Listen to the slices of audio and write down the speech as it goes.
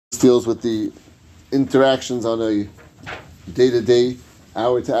deals with the interactions on a day-to-day,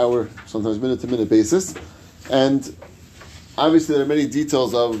 hour-to-hour, sometimes minute-to-minute basis. And obviously there are many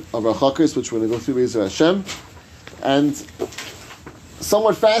details of Rachakis, which we're going to go through Be'ezer Hashem. And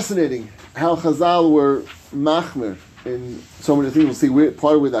somewhat fascinating how Chazal were machmer in so many things. We'll see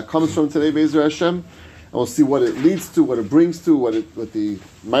part of where that comes from today, Be'ezer Hashem. And we'll see what it leads to, what it brings to, what the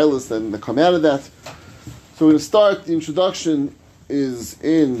milas that come out of that. So we're going to start. The introduction is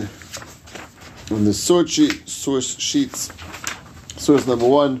in the source sheets, source number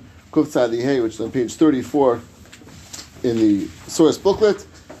 1, Kuf Tzadi Hey, which is on page 34 in the source booklet.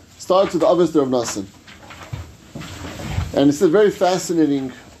 Starts with the Avos of Nassan. And it's a very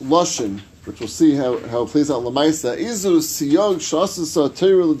fascinating lashon, which we'll see how it plays out in Lamaisa. Izu siyog shasasa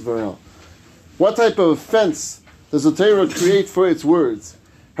teira l'dvarel. What type of fence does the Torah create for its words?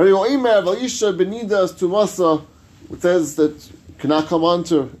 It says that cannot come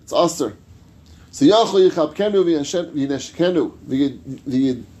onto it's aser. So yachol yichabkenu v'yineshkenu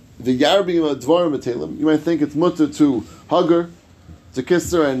v'yarbim advarim b'telim. You might think it's mutter to hug her, to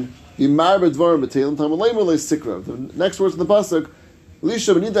kiss her, and yimar b'advarim b'telim. Tamaleimer leisikrav. The next words in the pasuk,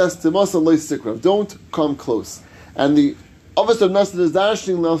 Elisha b'nidas timasa leisikrav. Don't come close. And the Avos of Nassan is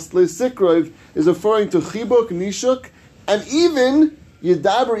dashing leisikrav is referring to chibuk, nishuk, and even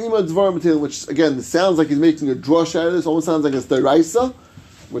Yedaber ima dvarim b'telim, which again it sounds like he's making a drush out of this. Almost sounds like it's deraisa,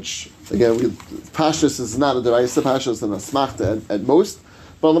 which again pashas is not a deraisa. Pashas is an asmachta at most.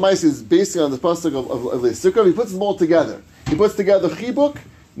 But Lamaisi is basing on the pasuk of Leisikrav. He puts them all together. He puts together chibuk,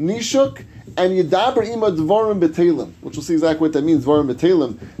 nishuk, and yedaber ima dvarim b'telim, which we'll see exactly what that means. Dvarim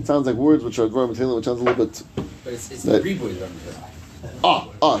b'telim. It sounds like words which are dvarim b'telim, which sounds a little bit. But it's the riboy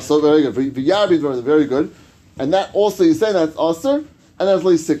dvarim. So very good. V'yarbi dvarim, very good. And that also he's saying that's aser. And that's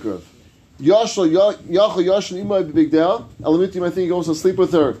leisikrav. Yachol yashin imay b'bigdei. Elamit, you might think you can also sleep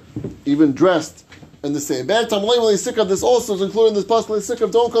with her, even dressed in the same bed. Leisikrav. This also is included in this pasuk.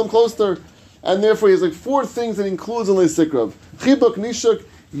 Leisikrav. Don't come close to her. And therefore, he has like 4 things that he includes in leisikrav: chibuk, nishuk,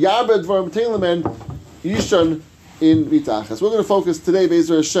 yabed dvarim b'telim, and yishan in mitachas. We're going to focus today,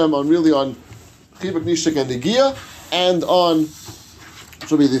 Be'ezer Hashem, on chibuk, nishuk, and negia, and on which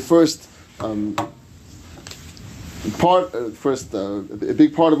will be the first. A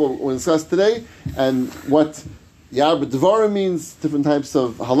big part of what we'll discuss today, and what Yarba Devarim means, different types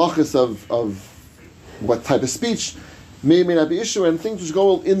of halachas of what type of speech may not be issue, and things which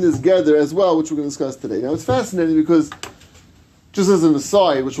go in this gather as well, which we're going to discuss today. Now it's fascinating because, just as an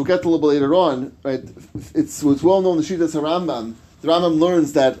aside, which we'll get to a little bit later on, right? It's well known in the Shitas HaRambam. The Rambam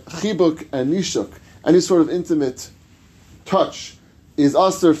learns that chibuk and nishuk, any sort of intimate touch, is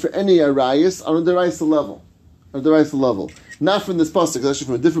aser for any arayis on a deraisa level. Not from this pasuk, it's actually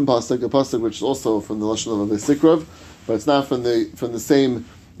from a different pasuk, a pasuk which is also from the lashon of Leisikrav, but it's not from the same.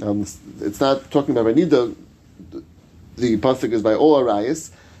 It's not talking about Vanida. The pasuk is by all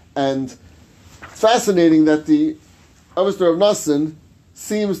arayis, and it's fascinating that the Avos of Nassan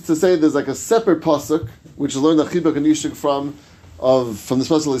seems to say there's like a separate pasuk which is learned the chibuk and nishuk from this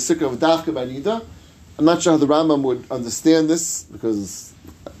pasuk Leisikrav dafka Vanida. I'm not sure how the Rambam would understand this because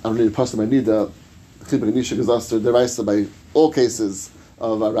I don't need a pasuk Vanida. Chibuk and nishuk is aser deraisa by all cases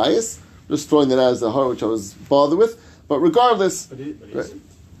of arayis. Just throwing that out as a horror which I was bothered with. But regardless,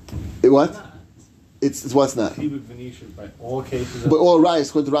 what? It's what's not. Chibuk and nishuk by all cases. But all arayis,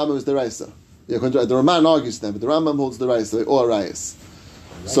 according to Rambam, is deraisa. Yeah, the Raman argues that, but the Rambam holds deraisa. All arayis.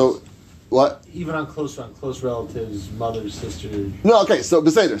 So what? Even on close relatives, mother, sister. No, okay. So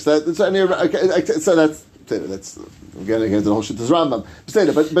beseder. So that's again against the whole shit. This Rambam,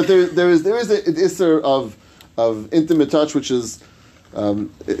 but there is an isser of intimate touch, which is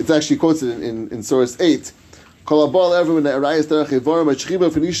it's actually quoted in source 8. So that's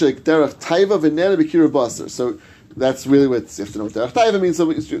really what you have to know what derech taiva means. So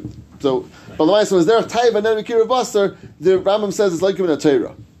but the Ma'aseh was derech taiva and b'kira basar. The Rambam says it's like in a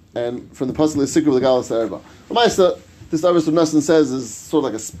Torah, and from the pasuk Leisikrav l'galas ha'erba. The Ma'aseh, this Avos of Nassan says is sort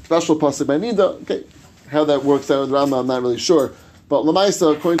of like a special pasuk by Nida. Okay. How that works out with the Rambam, I'm not really sure. But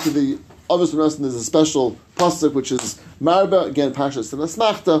Lamaisa, according to the Avos of Nassan, there's a special pasuk which is Marba, again, Pashas and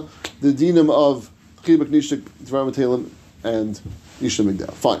Asmachta, the dinam of chibuk, nishuk, dvarim b'telim, and yishan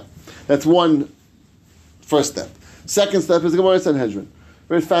migdal. Fine. That's one first step. Second step is the Gemara Sanhedrin.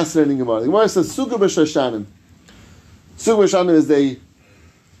 Very fascinating Gemara. The Gemara says, Suga b'shashanim. Suga b'shashanim is a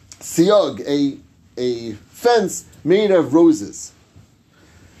siyog, a fence made of roses.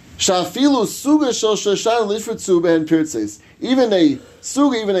 Shafilu suga shel shashan lifritzu ben pirtzes. Even a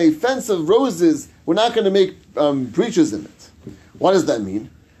fence of roses, we're not going to make breaches in it. What does that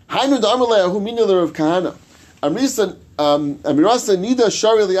mean? Hainu da'amalehu miniler of kahana. Amirasa nida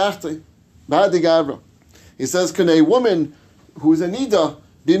shari liachti b'hadi gavra. He says, can a woman who's a nida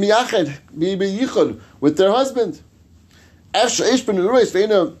be miyached, be yichud with their husband? After Eish ben Uruis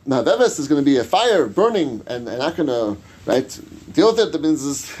ve'ina naveves is going to be a fire burning and not going to deal with it. That means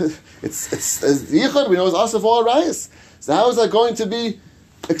it's yichud. We know it's asaf all rayas. So how is that going to be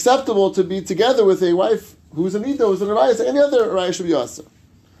acceptable to be together with a wife who's a nida, who's a rayas? Any other rayas should be asaf.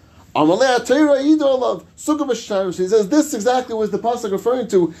 He says this exactly was the pasuk referring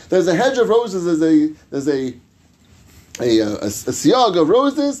to. There's a hedge of roses. There's a siyag of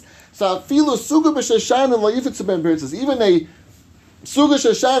roses. So afilu suga b'shashanim la'yifetzu ben b'ritzas. Even a suga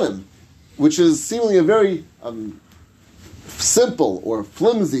shashanim, which is seemingly a very simple or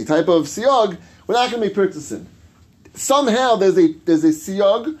flimsy type of siyag, we're not going to be purchasing. Somehow there's a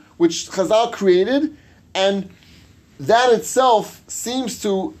siyag which Chazal created, and that itself seems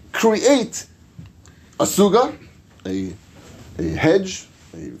to create a suga, a hedge,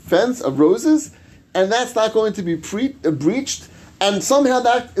 a fence of roses, and that's not going to be breached, and somehow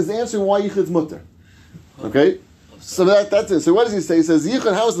that is answering why yichud is mutter. Okay? So that's it. So what does he say? He says,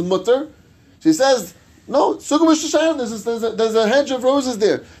 yichud, how is the mutter? She says, no, suga b'shashanim, there's a hedge of roses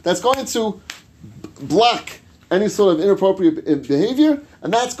there that's going to block any sort of inappropriate behavior,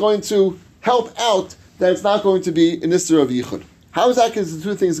 and that's going to help out that it's not going to be an issur of yichud. How is that? Because the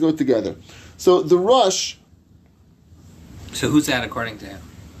two things go together. So the Rosh. So who's that according to him?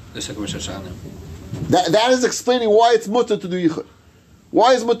 The Sukkah Shoshanim. That is explaining why it's mutter to do yichud.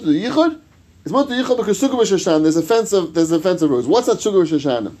 Why is mutter to do yichud? It's mutter to do yichud because Sukkah Shoshanim, there's a fence of rose. What's that Sukkah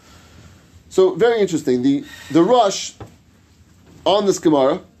Shoshanim? So very interesting. The Rosh on this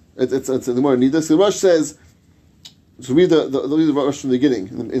Gemara, it's a Gemara Nida. So the Rosh says, so read the Rosh from the beginning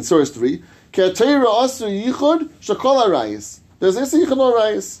in Source 3. There's a yichud no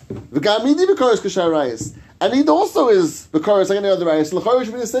rayis. V'gamidi b'karis k'shar rayis. And he also is b'karis like any other rayis. L'chayr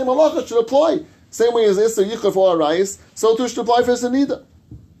should be the same halacha, should apply. Same way as Isser yichud for all rayis, so too should apply for Isser nida.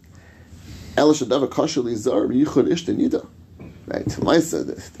 Ela should have a kasher lizar yichud ishta nida. Right?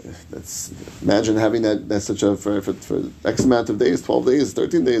 That's imagine having that such a for X amount of days, 12 days,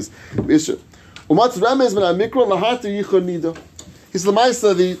 13 days. Umatz remez ben amikra lahata yichud nida. He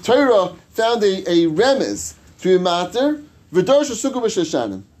said the Torah found a remez through matter. V'dorsha sukkah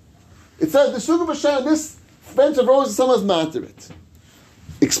b'shashanim. It says the sukkah b'shashanim, this fence of roses, someone's matter it.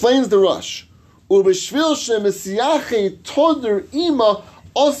 Explains the Rosh. U'b'shvil she'mesiyache toder ima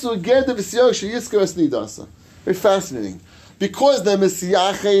also geder v'siyach she'yisker es nidasa. Very fascinating. Because the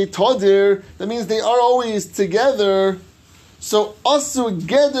mesiyache toder, that means they are always together. So also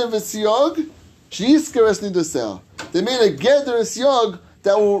geder v'siyach she'yisker es nidasa. They made a geder siyag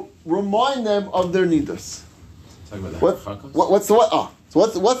that will remind them of their nidas. What's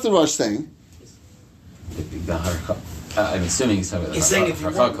the Rosh saying? I'm assuming he's talking about he's saying if they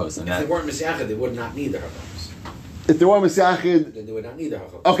weren't Mesiachid, they would not need the Harchakos. If they weren't Mesiachid, then they would not need the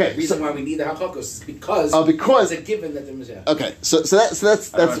Harchakos. Okay, the reason why we need the Harchakos is because it's a given that they're Mesiachid. Okay, so that's I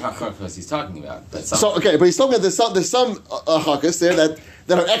don't know what Harchakos he's talking about. But but he's talking about there's some Harchakos there that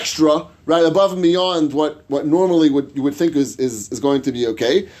are extra, right, above and beyond what normally you would think is going to be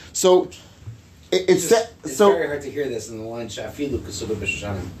okay. So it's very hard to hear this in the line Shafilu Kasuba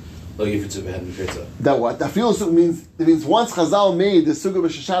B'Shashanim Lo Yifutzu B'Hed Mifritza. That what? That feels means once Chazal made the Suga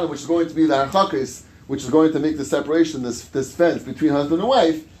B'Shashanim, which is going to be the Harchakos, which is going to make the separation, this fence between husband and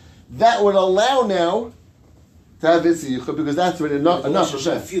wife, that would allow now to have Yitzchak, because that's already enough.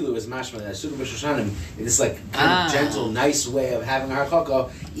 Shafilu is mashma that Suga B'Shashanim in this kind of gentle, nice way of having a Harchaka.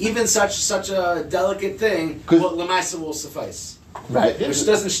 Even such a delicate thing, Lamaisa will suffice. Right. Which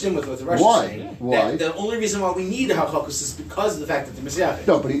doesn't stem with what the Rosh is saying. Why? The only reason why we need a Harchakos is because of the fact that the Mesiachid.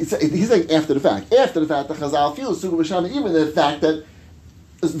 No, but he's saying after the fact. After the fact, the Chazal feels Suga B'Shashanim, even the fact that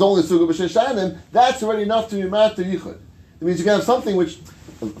it's the only Suga B'Shashanim, that's already enough to be matter yichud. It means you can have something which,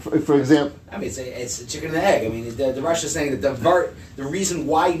 for example... I mean, it's a chicken and the egg. I mean, the Rosh is saying that the reason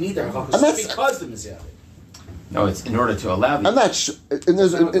why you need the Harchakos is because of the Mesiachid. No, it's in order to allow the... I'm not sure... That's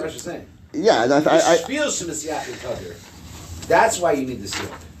what the Rosh is saying. Yeah, and I feel Mesiachid cover. That's why you need the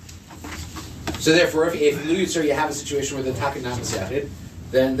seal. So therefore, if you have a situation where the takin not Mesiachid,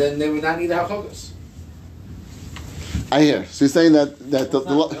 then they would not need the Harchakos. I hear. So you're saying that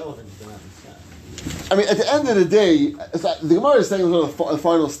the I mean, at the end of the day, the Gemara is saying the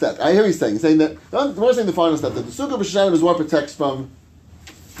final step. I hear he's saying that the Gemara is saying the final step that the Sukkah B'Shashanim is what protects from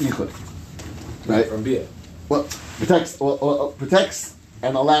yichud, right? From bia. Well, protects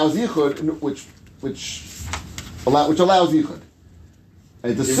and allows yichud, which allows yichud.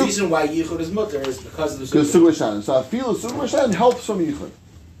 And the reason why yichud is mutter is because of the Sukkah B'Shashanim. So I feel Sukkah B'Shashanim helps from yichud.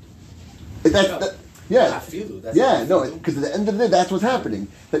 Yeah. Afilu, that's Yeah, not no, afilu. because at the end of the day, that's what's happening.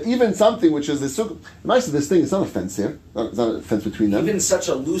 That even something which is the this thing, it's not a fence here. It's not a fence between them. Even such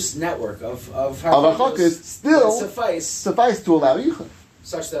a loose network of Of Achakas still suffice to allow Yichud.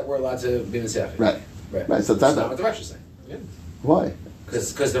 such that we're allowed to be Mesechid. Right. Right. So That's not what the Rosh is saying. Why?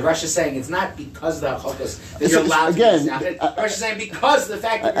 Because the Rosh is saying it's not because of the Hachakas that It's- you're allowed again, to be Mesechid. The Rosh is saying because of the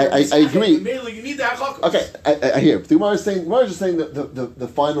fact that you're I Mesechid, agree. immediately you need the Hachakas. Okay, I hear. The Gemara is just saying the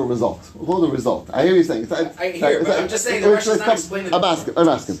final result. We'll call the result. I hear you saying. I hear, but I'm just saying the Rosh is not explaining. I'm asking.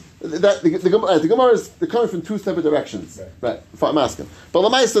 That the Gemara is they're coming from two separate directions. Right. I'm asking. But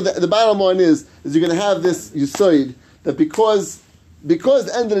Lamaisa, the bottom line is you're going to have this Yisoid that because at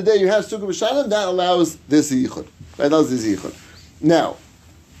the end of the day you have Sukkah B'Shalom, that allows this Yichud. That allows this Yichud. Now,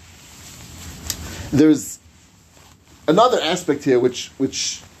 there's another aspect here which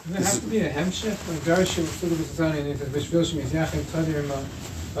Does it have to be a hemshech? When Garshim Sukkah B'Shalom and it is Bishvil Shem Yizachim Tadir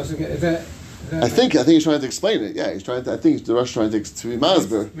also get is that I think he's trying to explain it. Yeah, he's trying to. I think the Rosh trying to be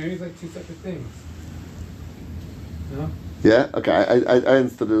masber. Maybe it's like two separate things. No? Yeah. Okay. I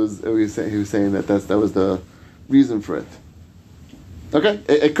understood. He was saying that that was the reason for it. Okay.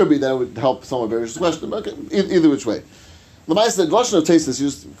 It could be that it would help someone various question. Okay. Either which way. Lamaisa, the Lashon of Tosfos, you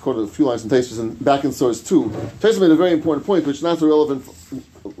just quoted a few lines from Tosfos, and back in source 2. Tosfos made a very important point, which is not so relevant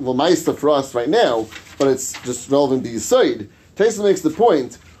Lamaisa for us right now, but it's just relevant to Yisoid. Tosfos makes the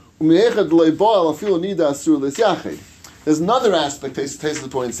point. There's another aspect Tosfos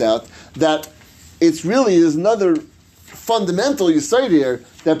points out that there's another fundamental Yisoid here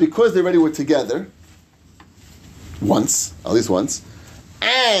that because they already were together at least once,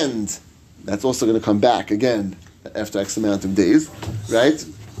 and that's also going to come back again after X amount of days, right?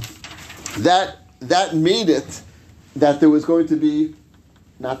 That made it that there was going to be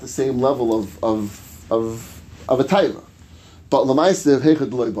not the same level of a taiva. But l'maisiv heichad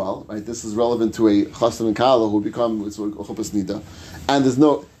loibal, right? This is relevant to a chassan and kala who become chuppas nida, and there's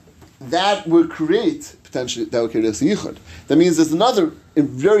no that would create potentially that would create a yichud. That means there's another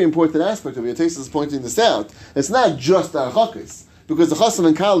very important aspect of it. Tosfos is pointing this out. It's not just the achakis, because the chassan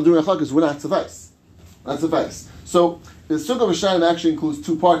and kala during achakis would not suffice. Not suffice. So the Sukkah B'Shalom actually includes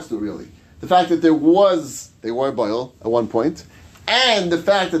two parts to it, really. The fact that they were boil at one point, and the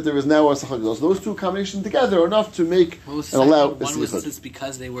fact that there is now a Sachar. So those two combinations together are enough to make and allow a one was Sichot. just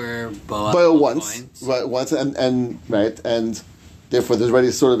because they were boil Boil once, right? Once, and therefore there's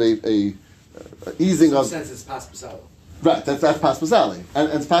already sort of a easing In of. some sense, it's pas pasalo. Right, that's pas pasali,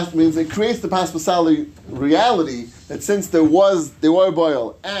 and pas means it creates the pas pasali reality that since they were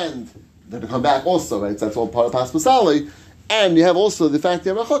boil and they're going to come back also, right? So that's all part of pas pasali, and you have also the fact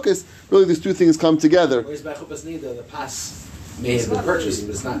that Rachokis. Really, these two things come together. Whereas by chuppas nida, the pas may have been purchased,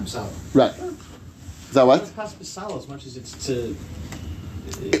 but it's not pasalo. Right. Is that what? It's pas pasalo as much as it's to.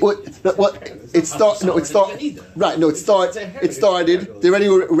 It started. Right. No, it started. They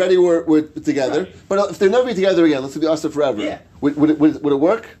already were together. Right. But if they're never together again, let's say the Asa forever. Yeah. Would it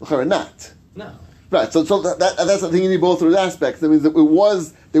work? Or not? No. Right. So that's the thing. You need both of those aspects. That means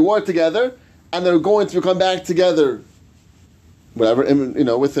that they were together, and they're going to come back together. Whatever,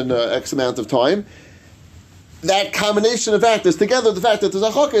 within X amount of time. That combination of factors together, the fact that there's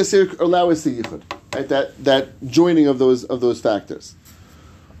a chakas here allow us to yichud. Right. That joining of those factors.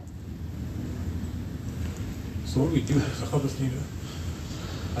 So what do we do with the Chavos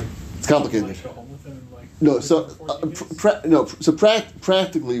Nida? Like, It's complicated. like, go home with them and, like, No, live so for 14 days?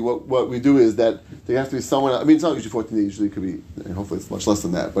 practically, what we do is that there has to be someone. I mean, it's not usually 14 days. Usually, it could be. And hopefully, it's much less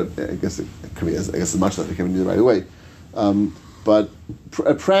than that. But I guess it could be. I guess it's much less. It can be right away. But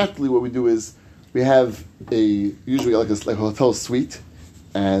practically, what we do is we have usually like a hotel suite,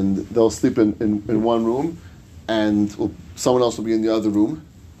 and they'll sleep in one room, and someone else will be in the other room,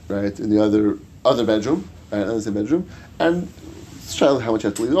 right? In the other bedroom. In the same bedroom, and it's child how much you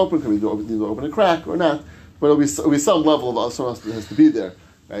have to leave it open. Can we leave it open a crack or not? But it'll be some level of someone else has to be there,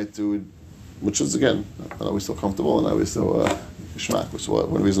 right? Which is again not always so comfortable and not always so geschmack, which is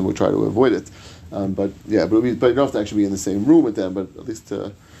one reason we try to avoid it. But you don't have to actually be in the same room with them, but at least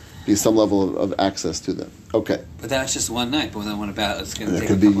to be some level of access to them. Okay. But that's just one night. But then what about it's going to take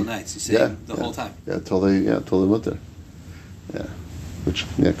a could be- couple nights? You say the whole time. Yeah, till they went there. Yeah, which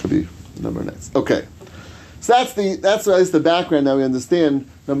could be a number of nights. Okay. So that's at least the background. Now we understand.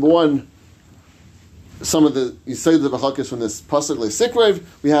 Number one, some of the Yisayid of Achakis from this pasuk leSikrev.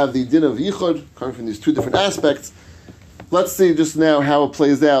 We have the din of Yichud coming from these two different aspects. Let's see just now how it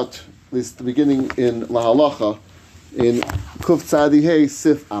plays out. At least the beginning in Lahalacha in Kuf Tzadi Hey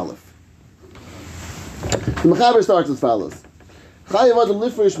Sif Aleph. The Mechaber starts as follows.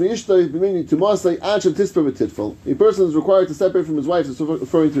 A person is required to separate from his wife,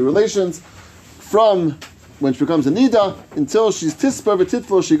 referring to relations, from when she becomes a nida until she's tispa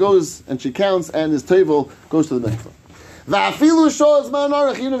v'titful, she goes and she counts, and his tevel goes to the mikvah. Va'afilu shos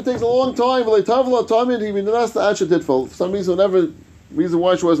ma'anarach, even if it takes a long time, v'leitavla tamid even that's the asher titful. For some reason, whatever reason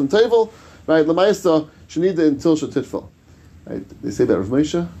why she wasn't tevel, right? Lamaisa she nida until she titful. Right? They say that Rav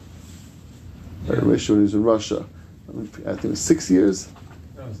Moshe. Rav Moshe when he was in Russia, I think it was 6 years.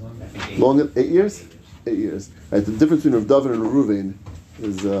 That was long. Longer, 8 years. 8 years. Right? The difference between Rav David and Rav Ruvain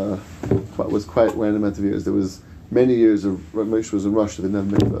was quite random amount of years. There was many years of Rav Moshe was in Russia. They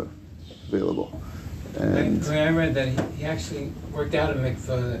didn't have mikveh available. And I read that he actually worked out a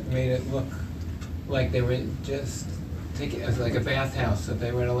mikveh that made it look like they were just taking it as like a bathhouse, that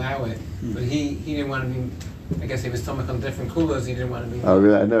they would allow it. But he didn't want to be. I guess he was stomach on different kulas. He didn't want to be. oh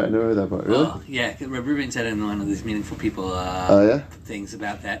really? I never heard that part. Really? Well, yeah, Reb Rubin said in one of these meaningful people yeah? things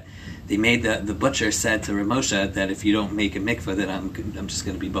about that. They made the butcher said to Reb Moshe that if you don't make a mikvah, then I'm just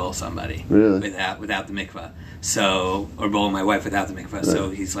going to be bowl somebody Really? without the mikvah. So or bowl my wife without the mikvah. Right. So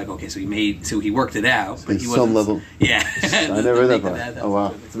he's like, okay, so he worked it out, but At he some wasn't. level. Yeah, I never heard that part. Oh wow,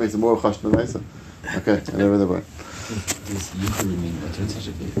 it makes it more chashna ma'isa. Okay, I never heard that part. This usually mean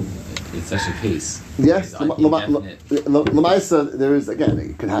it's such a pace. Yes, It's indefinite. Lamaisa, there is, again,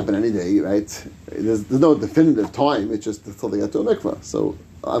 it could happen any day, right? There's no definitive time, it's just until they get to a mikvah. So,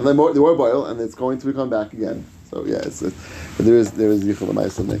 they were boil, and it's going to come back again. So, yeah, but there is Yichel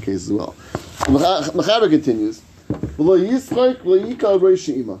Lamaisa in that case as well. Mechaber continues,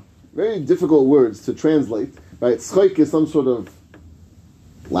 very difficult words to translate, right? Tzchoik is some sort of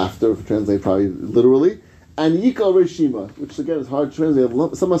laughter, if we translate probably literally. And Yikal Reshima, which again is hard to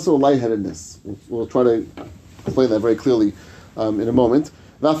translate, some sort of lightheadedness. We'll try to explain that very clearly in a moment.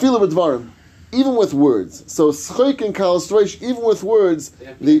 Va'afilu b'dvarim, even with words. So Schoik and Kal Stroish, even with words. You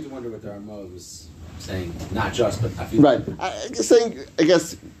have to wonder what the Ramah was saying, not just, but I feel right. I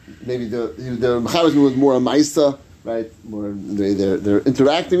guess maybe the Mechaber was more a Maisa, right? More they're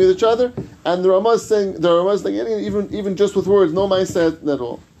interacting with each other, and the Ramah is saying even just with words, no Maisa at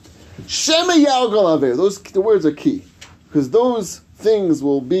all. Shema Yalgal Avera. The words are key because those things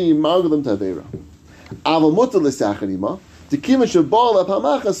will be Margalim Tavera. Aval Mutter L'Sachanima. Tikima Shabal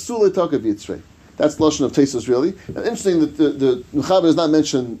Apamacha Sula Takav Yitzrei. That's lashon of Tesos really. And interesting that the Mechaber does not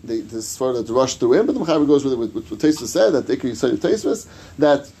mention this far that the rush through him, but the Mechaber goes with what Tesos said that the Ikar Yisrael Tesos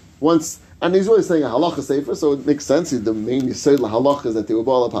that once. And he's really saying a halacha sefer, so it makes sense. The main Yisrael halacha is that they were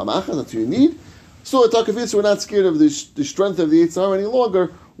Baal Apamacha. That's what you need. So at Takav Yitzrei, we're not scared of the strength of the Yitzhar any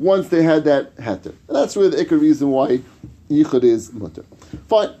longer. Once they had that heter. And that's really the ikar reason why yichud is mutter.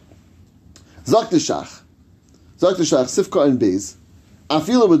 Fine. Zak Shach, Sifka and Beis,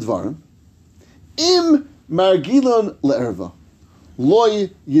 Afilu b'dvarim, Im Margilon le'erva,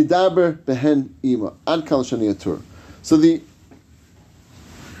 Loy Yidaber behen ima, Ad Kal Shani Atur. So the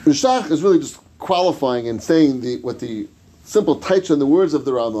Shach is really just qualifying and saying what the simple taich on the words of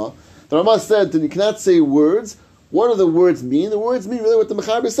the Ramah. The Ramah said that you cannot say words. What do the words mean? The words mean really what the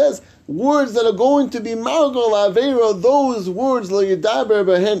Mechaber says. Words that are going to be Margol Avera, those words, Lo Yidaber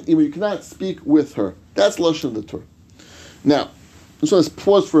Behen, you cannot speak with her. That's Lashon of the Torah. Now, I just want to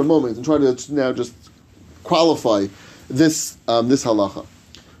pause for a moment and try to now just qualify this halacha.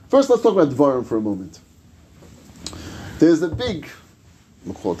 First, let's talk about Dvarim for a moment. There's a big,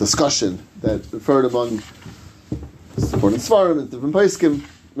 we'll call it discussion that referred among supporting Svarim and different Paiskim,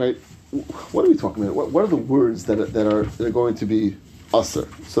 right? What are we talking about? What are the words that are going to be aser?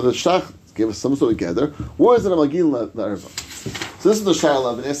 So the Shach gave us some sort of gather words that are magil la'erva. So this is the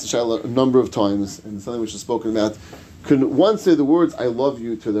Shaila. I've been asked the Shaila a number of times, and something which is spoken about. Can one say the words "I love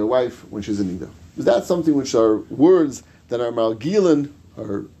you" to their wife when she's in nida? Is that something which are words that are margilan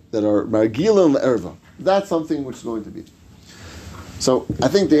or that are margilan la'erva? That's something which is going to be. So I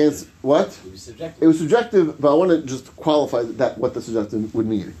think the answer what it was subjective. It was subjective, but I want to just qualify that what the subjective would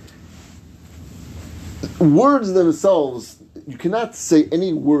mean. Words themselves, you cannot say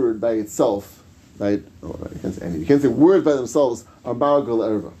any word by itself, right? Oh, you can't say any. You can't say words by themselves are margal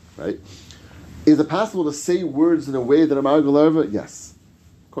erva, right? Is it possible to say words in a way that are margal erva? Yes,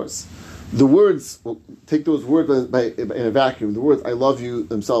 of course. The words, take those words in a vacuum. The words "I love you"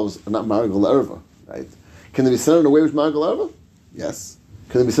 themselves are not margal erva, right? Can they be said in a way which is margal erva? Yes.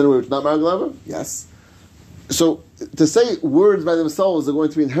 Can they be said in a way which is not margal erva? Yes. So to say words by themselves are going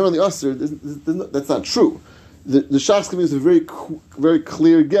to be inherently usher, that's not true. The Shach's giving us a very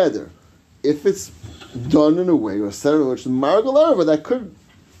clear gather. If it's done in a way or said in a way which is margal erva, that could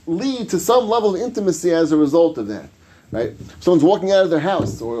lead to some level of intimacy as a result of that. Right? If someone's walking out of their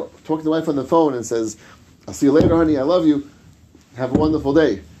house or talking to their wife on the phone and says, "I'll see you later, honey, I love you," have a wonderful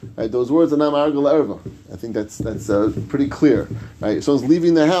day. Right? Those words are not Margal Erva. I think that's pretty clear. Right? If someone's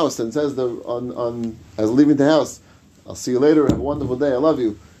leaving their house and says as leaving the house, I'll see you later. Have a wonderful day. I love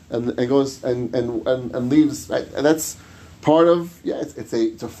you, and goes and leaves. Right? And that's part of It's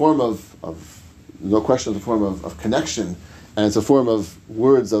a form of no question. It's a form of connection, and it's a form of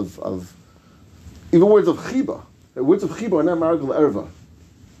words of even words of chiba. Words of chiba are not Margal Erva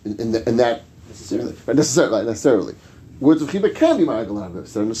in that necessarily. Words of chiba can be Margal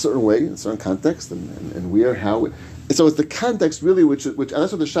Erva in a certain way, in a certain context, and where, how. So it's the context really which and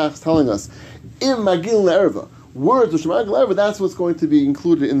that's what the Shach is telling us. In Magil Erva, words which are Margal Erva, that's what's going to be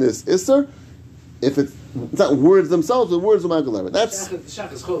included in this Isser. If it's not words themselves, but words of Magil Erva. That's The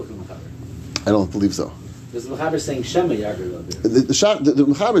Shach is Chol Mechaber. I don't believe so. There's the Mechaber saying Shema Yargul Avir. The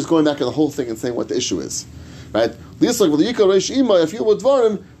Mechaber is going back to the whole thing and saying what the issue is, right? If you would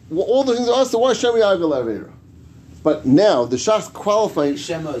dvarim, all the things are asked, why Shema Yargul Avir? But now the Shach qualifying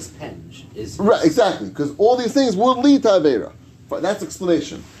Shema is penge. Right, exactly, because all these things would lead to Avera. But that's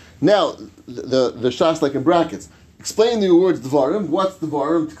explanation. Now the Shach, like in brackets, explain the words Dvarim. What's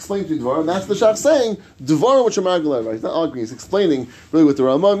Dvarim? Explain to you Dvarim. That's the Shach saying Dvarim which are Margal Erva. He's not arguing. He's explaining really what the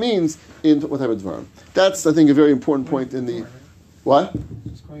Ramah means in what type of Dvarim. That's, I think, a very important point in the what?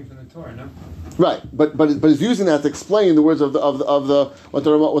 It's coming from the Torah, no? Right, but he's using that to explain the words of the what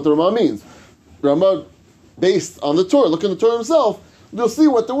the Ramah means. Ramah, based on the Torah, look in the Torah himself, you'll see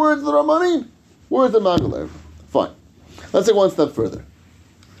what the words of the Ramah mean. Words of Margal Erva. Fine. Let's take one step further.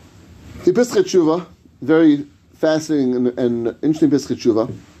 The Pischei Tshuva, very fascinating and interesting Pischei Tshuva,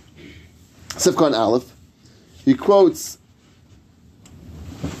 Sifkan Aleph. He quotes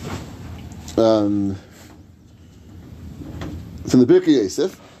from the Birkei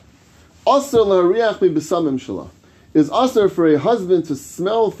Yosef, Asr lahariach mi b'samim shela. It is asr for a husband to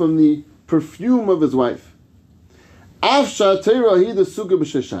smell from the perfume of his wife. Afsha teira hi the suga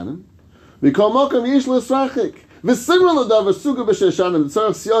b'sheshanim, mikol makam yish l'srachik. V'simra l'davar suga b'sheshanim,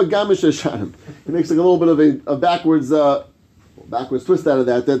 tzarech siyah gam b'sheshanim. He makes like a little bit of a backwards twist out of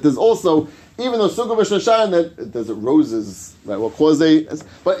that. That there's also, even though suga b'sheshanim, that there's roses, right? Well,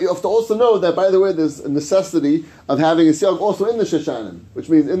 but you have to also know that, by the way, there's a necessity of having a siyah also in the sheshanim, which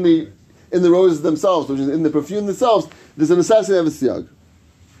means in the roses themselves, which is in the perfume themselves. There's a necessity to have a siyah.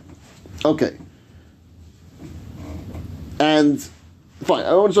 Okay. And fine,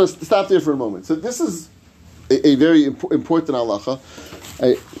 I want to just stop there for a moment. So this is a very important halacha.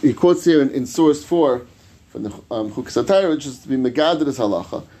 He quotes here in source 4 from the Chukas HaTorah, which is to be megaded as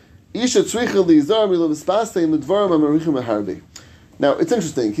halacha. Isha tzricha lizar milavaspastein l'dvarim amarichim aharbi. Now it's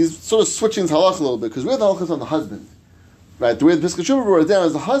interesting. He's sort of switching his halacha a little bit because we have the halacha on the husband, right? The way the Pischei Tshuva wrote it down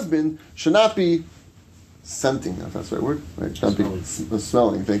is the husband should not be scenting. If that's the right word, right? Should not be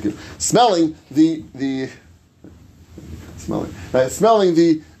smelling. Thank you. Smelling the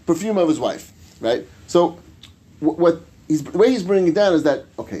perfume of his wife, right? So the way he's bringing it down is that,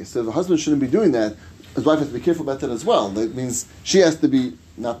 okay, so the husband shouldn't be doing that. His wife has to be careful about that as well. That means she has to be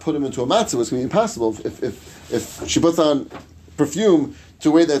not put him into a matzah. It's going to be impossible if she puts on perfume to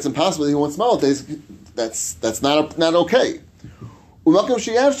a way that's impossible. He won't smell it. That's not okay. I'm not sure what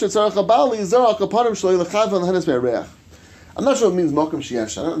it means Malkum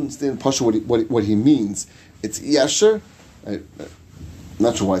Shiyafsh. I don't understand Pasha what he means. It's Yafsher. I'm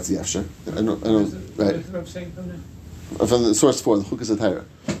not sure why it's Yafsher. I don't right. From the source 4, the Chukas HaTorah,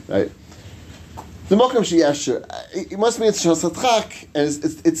 right? The Malkum Shiyafsher, it must mean it's Shasatchak, and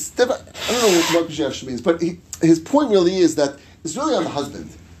it's different. I don't know what Malkum Shiyafsher means, but his point really is that it's really on the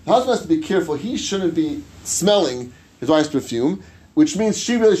husband. The husband has to be careful. He shouldn't be smelling his wife's perfume, which means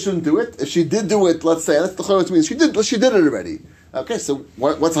she really shouldn't do it. If she did do it, let's say, that's the chorus means she did it already. Okay, so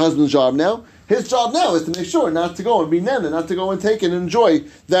what's the husband's job now? His job now is to make sure not to go and be nana, not to go and take and enjoy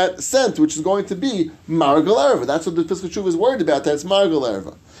that scent, which is going to be Margal Erva. That's what the Pischei Tshuva is worried about, that it's Margal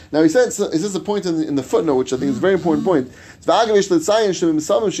Erva. Now he said, is this a point in the footnote, which I think is a very important point. He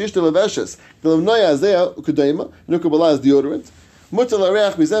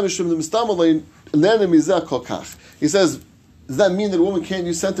says, does that mean that a woman can't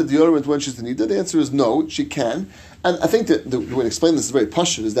use scented deodorant when she's in need? The answer is no, she can. And I think that the way to explain this is very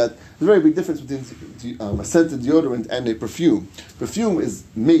pashut, is that there's a very big difference between a scented deodorant and a perfume. Perfume is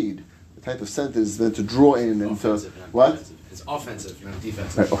made, the type of scent is meant to draw in and to... What? Defensive. It's offensive, not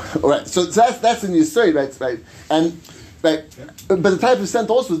defensive. Right. All right. So that's in Yisrael, right? And right, but the type of scent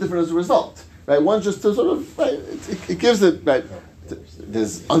also is different as a result, right? One just to sort of it gives it right.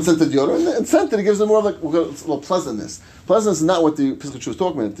 There's unscented deodorant, and scented it gives it more of like a little pleasantness. Pleasantness is not what the Pischei Tshuva was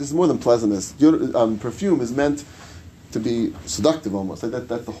talking about. This is more than pleasantness. Perfume is meant to be seductive almost. Like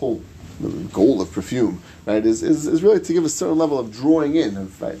that's the whole the goal of perfume, right, is really to give a certain level of drawing in,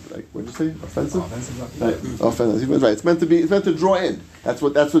 right? Like what did you say? Offensive. Right. Offensive. Right. It's meant to draw in. That's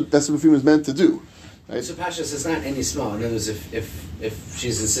what perfume is meant to do. Right? So Pashas, it's not any smell. In other words, if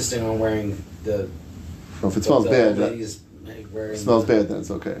she's insisting on wearing the, if it smells bad, wearing smells bad, then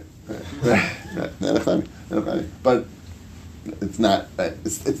it's okay. Right. But it's not. Right.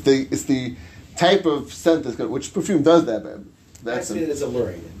 It's the type of scent that's good. Which perfume does that? That's it's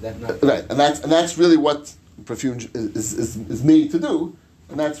alluring. Right, and that's really what perfume is made to do,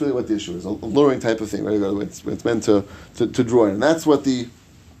 and that's really what the issue is, a alluring type of thing. Right, it's meant to draw in, and that's what the.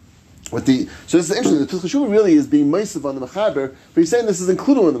 So this is interesting. The Pesach Shuvah really is being meisiv on the Mechaber, but he's saying this is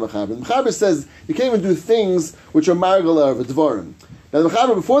included in the Mechaber. The Mechaber says you can't even do things which are margal or dvarim. Now the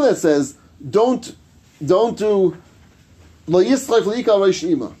Mechaber before that says don't do lo yisraif leika reish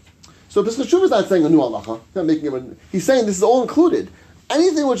ima. So Pesach Shuvah is not saying a new halacha. Not making it. He's saying this is all included.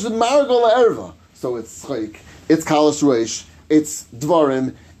 Anything which is margal erva. So it's chayik, it's kalas reish, it's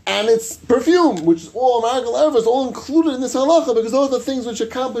dvarim, and it's perfume, which is all margal erva, is all included in this halacha because those are the things which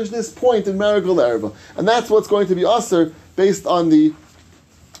accomplish this point in margal erva, and that's what's going to be aser based on this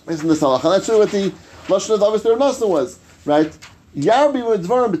halacha. And that's really what the lashon of Davis Rav Nosson was, right? Yarbi with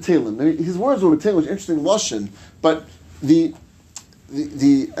dvarim b'telim. I mean, his words were b'telim, which is interesting lashon, but the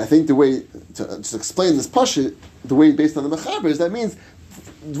I think the way to explain this pasha, the way based on the Mechaber, is that means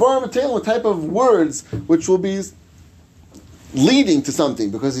dvarim b'telim, a type of words which will be leading to something,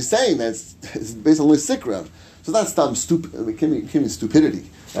 because he's saying that it's based on Sikra. So that's stupid. It can mean stupidity.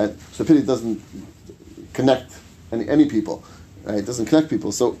 Right? Stupidity doesn't connect any people. Right? It doesn't connect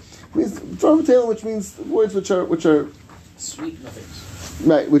people. So it means dvarim b'telim, which means words which are Sweet nothings.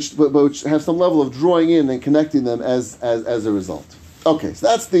 Right, which have some level of drawing in and connecting them as a result. Okay, so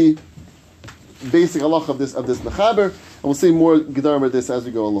that's the basic halacha of this mechaber, and we'll see more gedarim about this as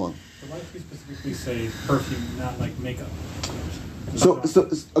we go along. So why do we specifically say perfume, not like makeup? So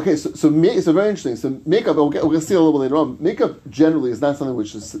very interesting. So makeup, we're going to see a little bit later on. Makeup generally is not something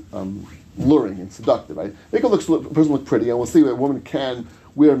which is luring and seductive, right? Makeup a person look pretty, and we'll see that a woman can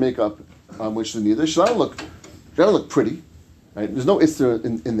wear makeup which is neither. She doesn't look pretty, right? There's no isser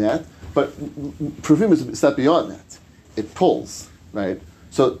in that, but perfume is a step beyond that. It pulls, right?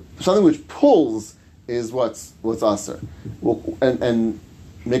 So something which pulls is what's aser. And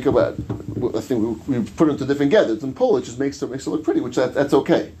makeup, I think we put it into different gathers and pull. It just makes it look pretty, which that's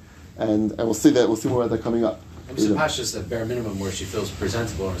okay. And we'll see more of that coming up. And so Pasha's the bare minimum where she feels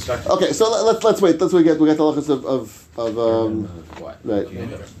presentable and respectful. Okay, so let's wait. We get the halachas of What? Right,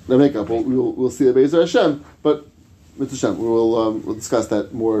 the makeup. We'll see the Be'ezer Hashem, but Mr. Hashem, we'll discuss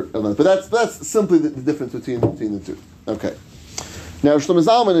that more. But that's simply the difference between the two. Okay. Now Shlomo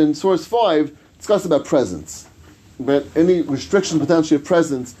Zalman in source 5 discussed about presence, but any restriction potentially of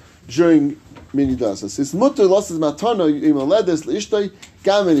presence during minidasa. Says mutter losses matana imaledes leishtay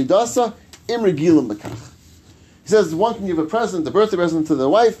gam minidasa im regilim bekach. He says one can give a present, the birthday present to their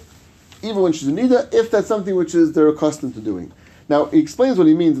wife, even when she's in nida, if that's something which is they're accustomed to doing. Now he explains what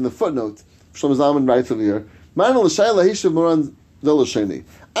he means in the footnote. Shlomo Zalman writes over here. Man l'shayla hishav moran delosheni.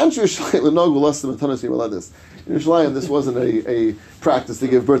 Anshu Yerushalayim l'nog v'lasem matanas imaledes. In Yerushalayim, this wasn't a practice to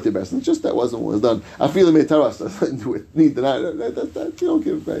give birthday presents. Just that wasn't what was done. Afilu meitaras. Need that you don't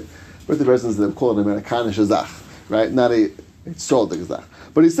give right. Birthday presents. They call it Amerikanish azach, right? Not a sold azach.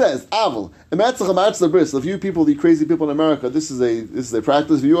 But he says, "Aval ematzach amatzach bris." If you people, the crazy people in America, this is a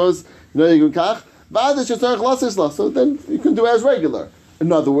practice of yours. You know you can kach. So then you can do as regular.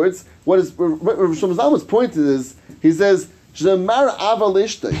 In other words, what Shlomo Zalman's point is, he says,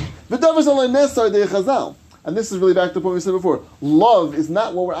 and this is really back to the point we said before. Love is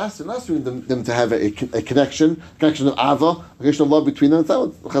not what we're asking. We're asking them to have a connection of ava, a connection of love between them. That's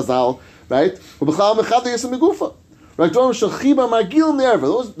not what Chazal, right?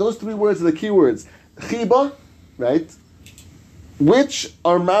 Those three words are the key words. Chiba, right? Which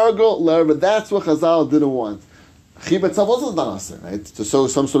are marigal lerva. That's what Chazal didn't want. Chiba itself also is not aser, right? To show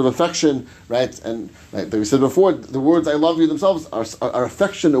some sort of affection, right? And like we said before, the words "I love you" themselves are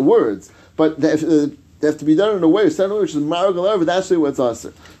affectionate words, but they have to be done in a way, which is marigal lerva. That's really what's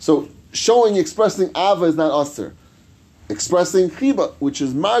aser. So expressing ava is not aser. Expressing chiba, which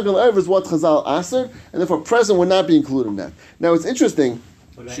is marigal lerva, is what Chazal aser, and therefore present would not be included in that. Now it's interesting.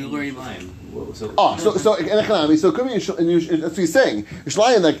 Shulari line. So it could be that's what he's saying.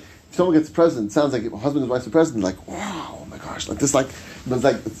 Yishlayim, like if someone gets a present, it sounds like if a husband and wife are present, like wow, oh my gosh, like this, like But it's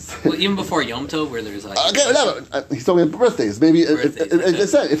like Well, even before Yom Tov, where there's like. okay, whatever. He's talking about birthdays. Maybe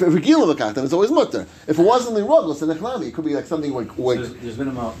Birthdays, if Regila Makatan, it's always mutter. If it wasn't Lirogos and Nechlami, it could be like something like There's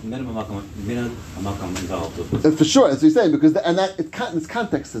minimum involved. for sure. That's what he's saying because its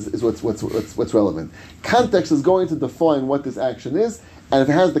context is what's relevant. Context is going to define what this action is, and if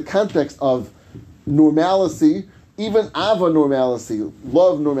it has the context of normalcy, even ava normalcy,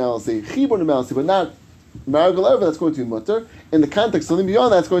 love normalcy, chibur normalcy, but not marital ever, that's going to be mutter. In the context, something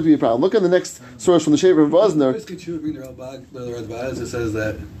beyond that's going to be a problem. Look at the next source from the Shaver of Vosner. Basically, you bring the Radbaz. It says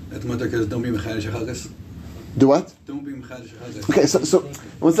that at mutter because don't be mechadish chagas. Do what? Don't be mechadish chagas. Okay, so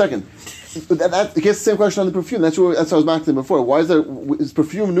 1 second. That gets the same question on the perfume. That's what I was marking before. Why is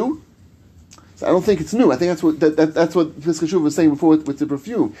perfume new? So I don't think it's new. I think that's what that's what Piskei Teshuva was saying before with the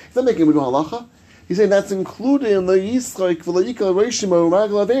perfume. He's not making a halacha. He's saying that's included in the Yisrael V'Layikal Reishim or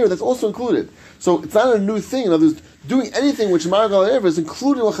Margal Aveir. That's also included. So it's not a new thing. In other words, doing anything which Margal Aveir is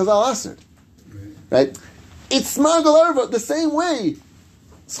included in what Chazal Asr. Right? It's Margal Aveir the same way.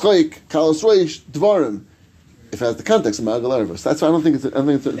 Tzchoik, Kalos Reish, Dvarim. If it has the context of Margal Aveir. So that's why I don't think it's. I don't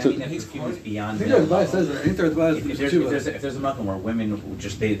think it's. I mean, if perfume is I beyond. think the Radbaz says that. I think the Radbaz If there's a makom where women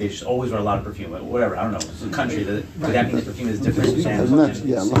just they just always wear a lot of perfume, whatever, I don't know, it's a country that that means perfume is different than I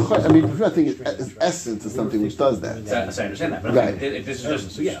mean, perfume, I think its essence is something which does that. So I understand that, but Right. if this is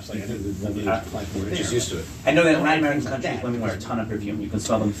just Just used to it. I know that in Latin American countries, women wear a ton of perfume. You can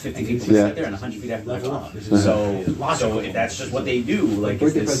smell them 50 feet from Yeah. there and 100 feet after they're gone. So if that's just what they do, like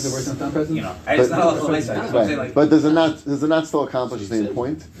Birthday is present, this, birthday present. you know, it's not all the way. Right. But does it not still accomplish the same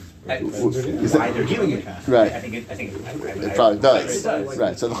point? Why they're doing it? Right. I think it probably does. It does.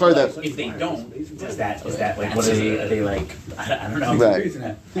 Right. So the chayr that. If they don't, is that like what are they like? I don't know. Right.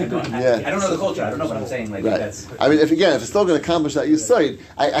 I don't know the culture. I don't know, but I'm saying like Right. that's. I mean, if it's still going to accomplish that Yisoid,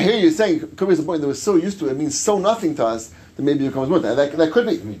 I hear you saying could be the point that we're so used to it, it means so nothing to us that maybe it becomes more. That could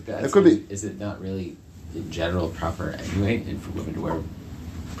be. I mean, That could be. Is it not really, in general, proper anyway, and for women to wear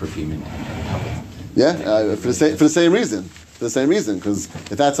perfume in public? Yeah, for the same reason. For the same reason, because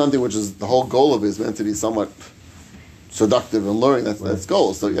if that's something which is the whole goal of it is meant to be somewhat seductive and luring, that's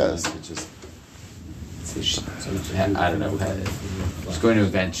goal. So yes. It's just, I don't know. She's going to an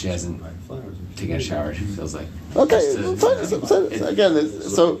event. She hasn't taken a shower. She feels like. Okay. Again,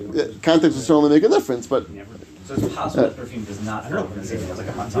 context will certainly make a difference, but. So it's possible that perfume does not fall within the same as like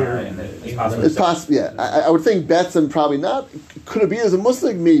a matana, and it's possible. It's possible, yeah. I would think Betzim probably not. Could it be as a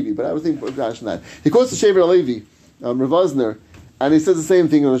Muslim? Maybe, but I would think gosh not. He quotes the Shaver Alevi, Rav Vosner, and he says the same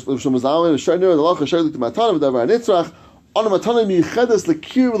thing.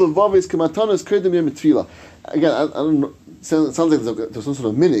 Again, I don't know. It sounds like there's some sort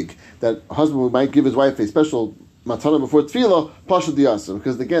of minig that a husband might give his wife a special matana before tefillah, pasha diyasa,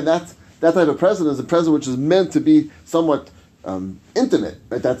 because again that type of present is a present which is meant to be somewhat intimate,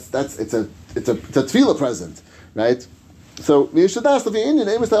 right? It's a tefillah present, right? So Yishadas of the Indian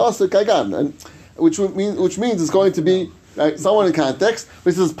name is also kagan, and which means it's going to be right, someone in context.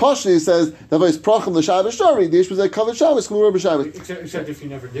 But he says Pashni says that was prachim the Shabbos shari. The issue was like covered Shabbos, Except if you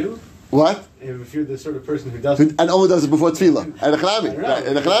never do. What? If you're the sort of person who doesn't. And only does it before tefillah. And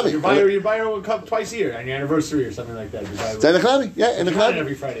You buy her a cup twice a year on your anniversary or something like that. Yeah, in the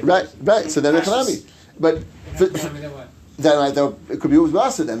every Friday. Right. So then Echanami. But then it could be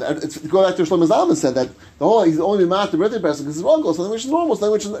Uzbasa then. It's go back to Shlomo Zalman said that he's only mad the birthday person because it's wrong, something which is normal,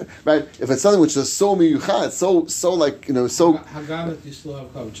 something which is right. If it's something which is so miyuchad, so like so. Haggadah, you still have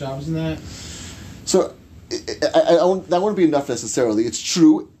Kavod Shabbos in that? So that wouldn't be enough necessarily. It's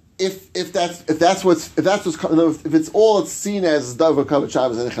true. If it's all it's seen as davar kavod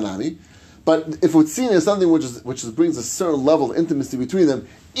Shabbos and Echanami, but if it's seen as something which brings a certain level of intimacy between them,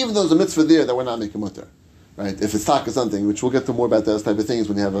 even though there's a mitzvah there that we're not making mutter, right? If it's taka something, which we'll get to more about those type of things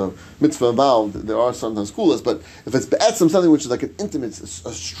when you have a mitzvah involved, there are sometimes kulas, but if it's be'etzim something which is like an intimate,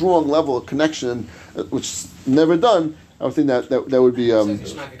 a strong level of connection, which is never done, I would think that would be. So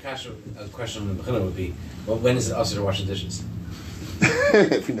if a question on the Bechina would be, well, when is it also to wash the dishes?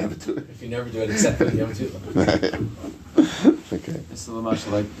 If you never do it. If you never do it, except for the Yom Tov. Okay. It's still much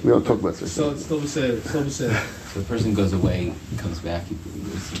like We don't talk about this. So it's still the same. so the person goes away, comes back, he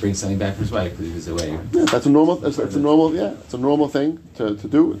brings something back for his wife, he was away. Yeah, that's a normal. It's a normal. Yeah, it's a normal thing to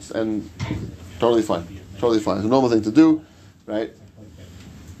do, and totally fine. It's a normal thing to do, right?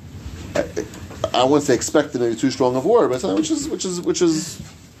 I wouldn't say expect maybe too strong of a word, but something which is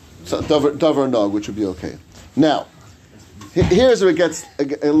davar nog, which would be okay. Now, here's where it gets a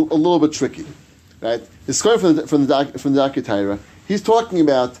little bit tricky, right? It's going from the Darkei Torah. He's talking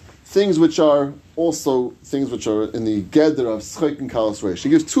about things which are also things which are in the geder of schok and kalos reish. He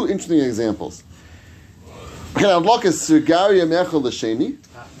gives two interesting examples. To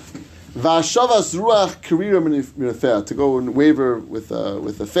go and waver with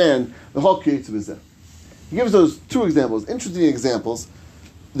a fan, the whole creates with. He gives those two examples, interesting examples,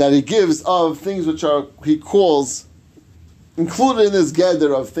 that he gives of things which are, he calls, included in this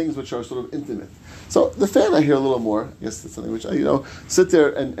gather of things which are sort of intimate. So the fan I hear a little more. I guess it's something which I, sit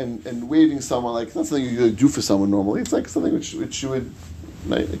there and waving someone, like, it's not something you do for someone normally. It's like something which you would,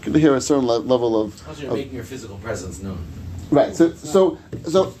 right, you can hear a certain level of... Also, you're making your physical presence known. Right, so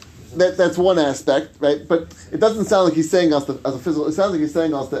that's one aspect, right? But it doesn't sound like he's saying us as a physical, it sounds like he's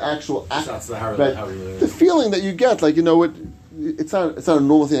saying us the actual act, right? The feeling that you get, like, it's not a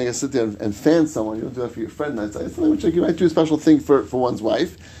normal thing, I guess, sit there and fan someone. You don't do that for your friend. It's something which you might do a special thing for one's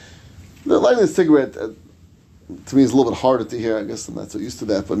wife. Lighting a cigarette, to me, is a little bit harder to hear. I guess I'm not so used to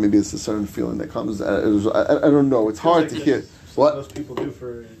that, but maybe it's a certain feeling that comes. I don't know. It's hard to hear. What most people do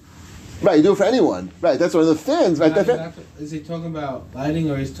for. Right, you do it for anyone. Right, that's one of the fans. Right, is he talking about lighting,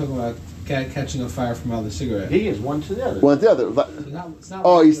 or he's talking about catching a fire from out the cigarette? He is one to the other. One to the other. It's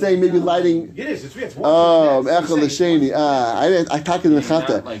not He's saying maybe lighting. It is. It's one. Echel l'sheni. I talk in the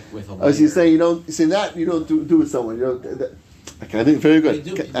chata. So you're saying you don't do with someone. Okay, I think very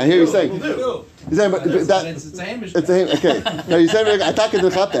good. I hear you saying. You're saying, but it's a Hamish. It's a okay. No, you're saying I talk in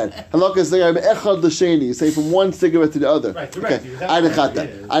the chata. Halakha is saying echel l'sheni. You say from one cigarette to the other. Right. Okay. I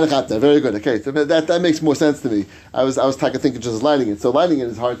chata. Very good. Okay, so that makes more sense to me. I was thinking just lighting it. So lighting it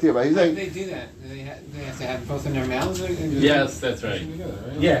is hard to hear. But he's saying they do that. They have to have both in their mouths. Yes, that's right.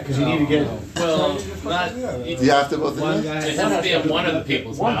 Yeah, because you need to get. Well, not. You have to both. It has to be in one of the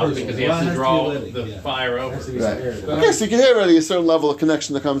people's mouth because he has to draw the fire over. Right. Okay, so you can hear already a certain level of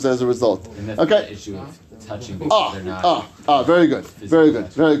connection that comes as a result. Okay. The issue of touching because they're not. Very good.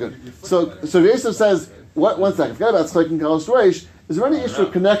 So Yosef says, one second, forget about Tzchak and Kalos Reish. Is there any issue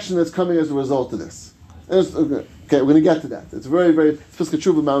of connection that's coming as a result of this? Okay, we're going to get to that. It's very, very, Piskei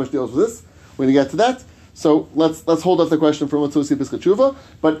Tshuva Mamish deals with this. We're going to get to that. So let's hold up the question for Matzusi Piskei Tshuva.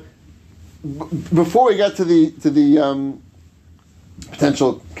 But before we get to the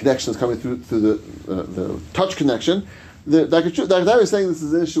potential connections coming through the touch connection, the Dr. is saying this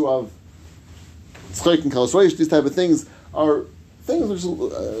is an issue of Tzchak and Kalos Reish. These type of things are things which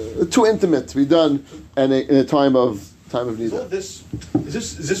are too intimate to be done in a time of need. Is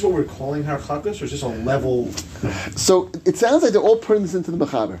this what we're calling harchakas, or is this a level? So it sounds like they're all putting this into the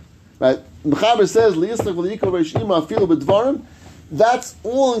Mechaber, right? Mechaber says liyislach v'liyikol reishima afilu b'dvarim. That's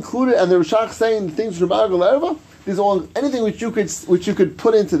all included, and the Rishach saying the things from Margal Erva. These are all anything which you could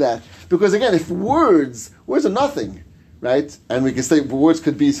put into that, because again, if words are nothing, right? And we can say words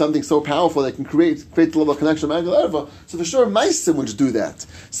could be something so powerful that can create the level of connection of Margal Erva. So for sure, Maisim would do that.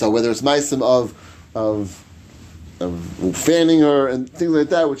 So whether it's Maisim of fanning her and things like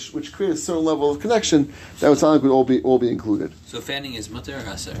that, which create a certain level of connection, that would sound like would all be included. So fanning is mutter or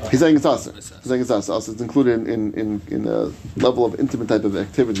aser? He's saying it's aser. He's saying it's aser. Also, it's included in a level of intimate type of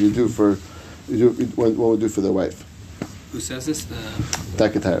activity you do one would do for their wife. Who says this?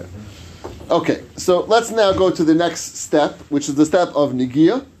 Takatara. Okay, so let's now go to the next step, which is the step of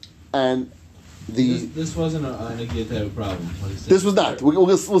Nigia, and This wasn't a Nigia type of problem. This was not.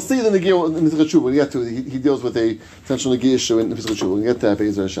 We'll see the Nigia in Piskei Tshuva. We'll get to it. He deals with a potential Nigia issue in Piskei Tshuva. We'll get to that,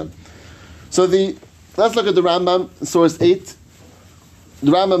 Be'ezer Hashem. So let's look at the Rambam, source 8.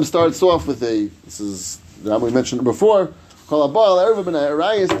 The Rambam starts off with this is the Rambam we mentioned before. The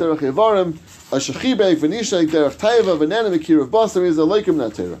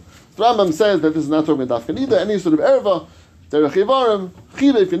Rambam says that this is not talking about Dafkanida, any sort of erva, derech yevarim,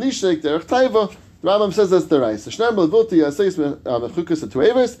 chibei v'nishek, derech taiva. The Rambam says that's the rice. The Rambam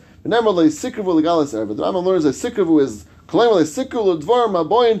learns that sikravu is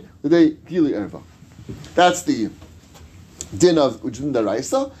that's the din of the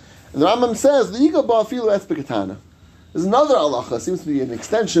Raisa. And the Rambam says the Yiga Ba'afilu Etzbekatana. There's another halacha, seems to be an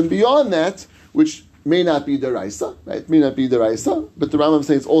extension beyond that, which may not be deraisa, right? May not be deraisa, but the Rambam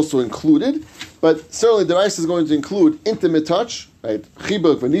says it's also included. But certainly deraisa is going to include intimate touch, right?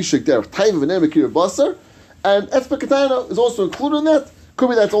 Chibuk v'nishik derech taiva v'nemekir basar, and etzbekatana is also included in that. Could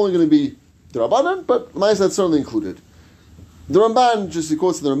be that's only going to be the Rabbanan, but Ma'aseh that's certainly included. The Ramban, just he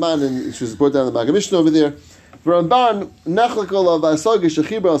quotes the Ramban, and which was brought down in the Maggid Mishnah over there. The Ramban nachlekol of asagi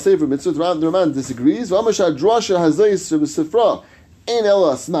shechiber al sefer mitzvot. The Ramban disagrees. V'amashad drasha hazayis b'sifra. Ein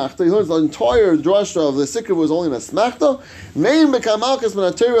ela smachta. He learns the entire drasha of the Sikra was only in a smachta. Neim b'kamalkas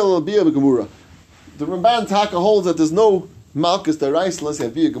b'nateri al-biyah b'gemura. The Ramban Taka holds that there's no malchus derais unless you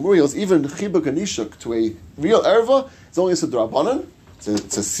have biyah gemura. He holds even chibuk and nishuk to a real erva. It's only a drabanan.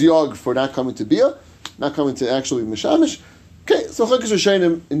 It's a siog for not coming to biyah, not coming to actually mishamish. Okay, so chokes are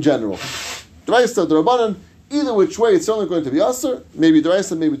shaynim in general. Derais to drabanan. Either which way, it's only going to be Asr, maybe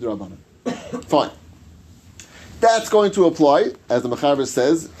D'Oraisa, maybe D'Rabbanan. Fine. That's going to apply, as the Mechaber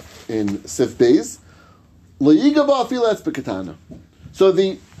says in Sif Beis, L'yigaba fil etzba katana. So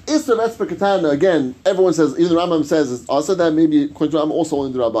the Isra of etzba katana, again, everyone says, even the Rambam says, is Asr, that maybe according to Rambam also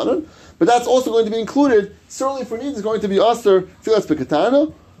in D'Rabbanan, but that's also going to be included, certainly for needs, is going to be Asr fil etzba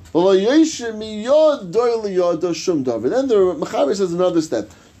katana. Then the Mechaber says another step.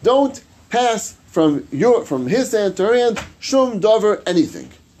 Don't pass from his hand to her hand, shum davar,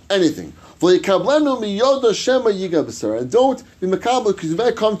 anything. And don't be makabel because you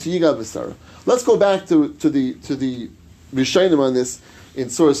better come to Yiga B'Sara. Let's go back to the Rishonim on this in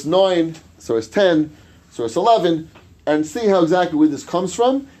source 9, source 10, source 11, and see how exactly where this comes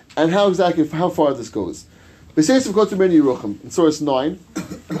from and how far this goes. B'Seis quotes from Ben Yerucham in source 9,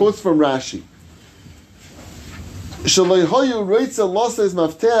 quotes from Rashi.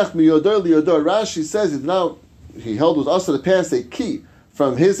 Rashi says it now. He held with us to pass a key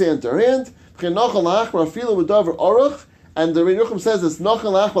from his hand to her hand. And the Yerucham says it's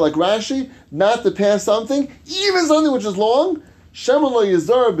nachal lachma like Rashi, not to pass something, even something which is long. So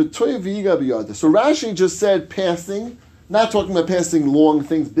Rashi just said passing, not talking about passing long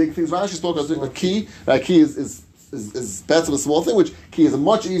things, big things. Rashi's talking about a key. A key is better than a small thing, which key is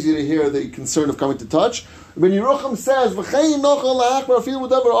much easier to hear the concern of coming to touch. When Yerucham says,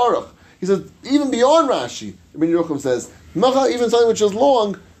 he says, even beyond Rashi, when Yerucham says, even something which is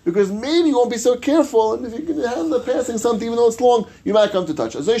long, because maybe you won't be so careful, and if you can handle passing something, even though it's long, you might come to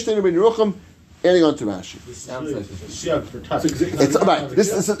touch. As Ben Yerucham, adding on to Rashi. This sounds like Siyag for touch. It's right.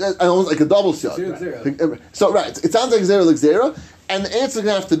 This is almost like a double siyag. So right, it sounds like zera l'gzera, and the answer is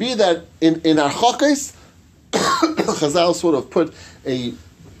going to have to be that in our chokes, Chazal sort of put a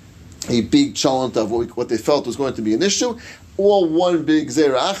big challenge of what they felt was going to be an issue, or one big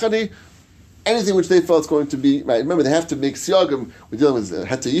zera achadi. Anything which they felt is going to be right. Remember, they have to make siyagim. We're dealing with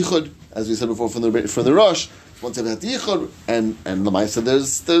het yichud, as we said before from the Rosh. Once they have het yichud, and Lamaisa,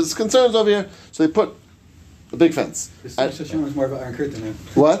 there's concerns over here, so they put a big fence. The Sukkot Hashanah is more of an Iron Curtain.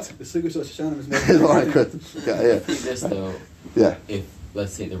 What? The Sukkot Hashanah is more of an Iron Curtain. Yeah. This though, if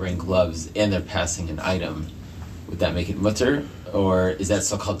let's say they're wearing gloves and they're passing an item, would that make it mutter, or is that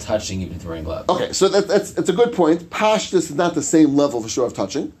still called touching even if they're wearing gloves? Okay, so it's a good point. Pashtus is not the same level for sure of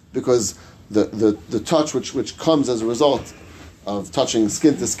touching, because the touch which comes as a result of touching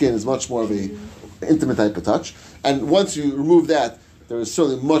skin to skin is much more of a intimate type of touch. And once you remove that, there is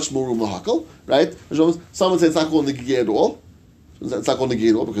certainly much more room lahakal, right? Some would say it's not called negiyah at all. It's not called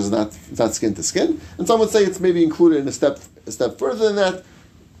negiyah at all because it's not skin to skin. And some would say it's maybe included in a step further than that.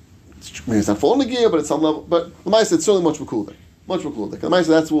 Maybe it's not full negiyah, but it's some level. But l'maisa, it's certainly much more cooler. Much more cooler. L'maisa,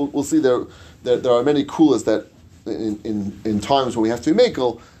 that's we'll see there are many coolers that in times when we have to be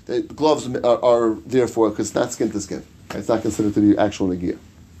makel, the gloves are there for because it's not skin to skin. It's not considered to be actual negiyah.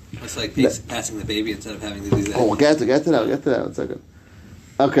 It's like passing the baby instead of having to do that. Oh, we'll get to that. We'll get to that in a second.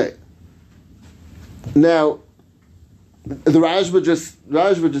 Okay. Now, the Rajba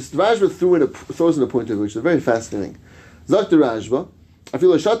throws in a point of which is very fascinating. Zak the Rajba, I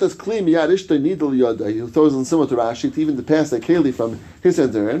feel a shatas kli miyad ishta nidal yada. He throws in similar to Rashi, even to pass a keli from his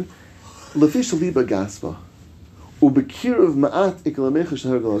hand to her end. Lefish liba gaspa. Ubekirav ma'at ikalamecha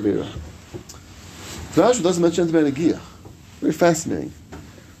shahar galavera. The Rajba doesn't mention anything about negiyah. Very fascinating.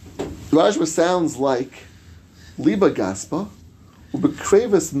 The Rajba sounds like liba gaspa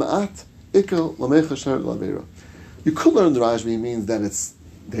ubekravas ma'at ikal lamecha shahar galavera. You could learn the Rajba means that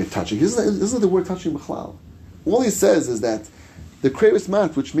they're touching. Isn't the word touching b'chlal? All he says is that the krevis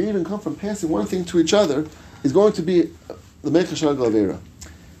mat, which may even come from passing one thing to each other, is going to be the mecha shahar galavera.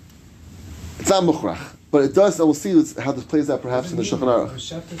 It's not mukhrach, but it does. I will see how this plays out perhaps in the Shulchan Aruch.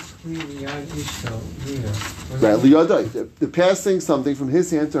 Right, liyadai. They're passing something from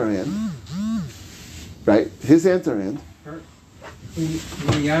his hand to her hand. Right, his hand to her hand.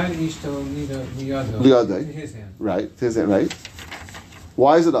 Liyadai. His hand. Right, his hand. Right.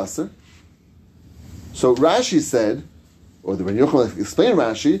 Why is it aser? So Rashi said, or the Ben Yochanan explained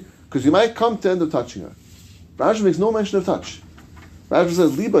Rashi, because you might come to end up touching her. Rashi makes no mention of touch. Rashi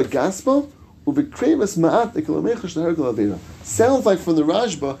says, liba gaspa uvikrevis ma'at ikalamecha shehar galavera. Sounds like from the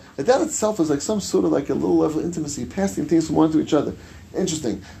Rajba that itself is like some sort of like a little level of intimacy, passing things from one to each other.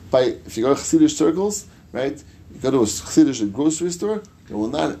 Interesting. If you go to Chassidish circles, right, you go to a Chassidish grocery store, they will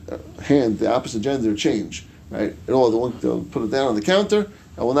not hand the opposite gender change, right? They'll put it down on the counter,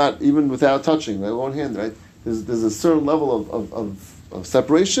 and will not, even without touching, they won't hand, right? There's a certain level of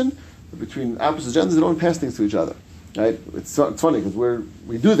separation between opposite genders. They don't pass things to each other, right? It's funny because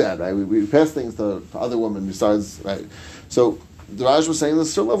we do that, right? We pass things to other women besides, right? So the Raj was saying there's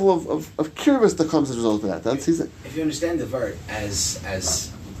a certain level of kirvus that comes as a result of that. That's easy. If you understand the vert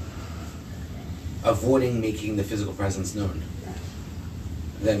as avoiding making the physical presence known,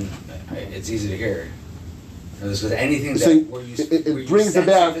 then it's easy to hear. Because anything where you brings sense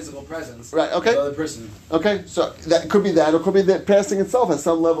about physical presence, right? Okay. The other person. Okay, so that could be that, or it could be that passing itself has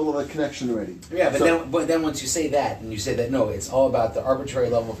some level of a connection already. Yeah, but then once you say that, and you say that no, it's all about the arbitrary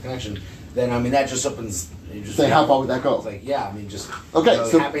level of connection, then I mean that just opens. You just say how far would that go? It's like just okay,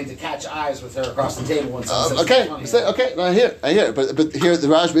 so happening to catch eyes with her across the table. And okay, no, I hear, but here the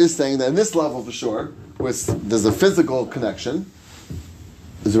Rashba is saying that in this level for sure, there's a physical connection,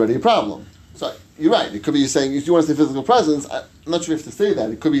 there's already a problem. So you're right. It could be you saying if you want to say physical presence. I'm not sure if to say that.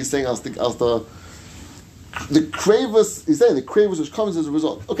 It could be you saying as the cravus. He's saying the cravus which comes as a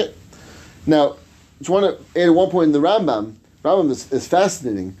result. Okay. Now, I just want to add at one point in the Rambam. Rambam is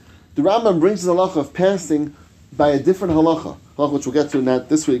fascinating. The Rambam brings the halacha of passing by a different halacha, which we'll get to not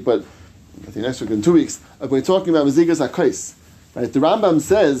this week, but I think next week in 2 weeks. We're talking about mezigas hakos. Right? The Rambam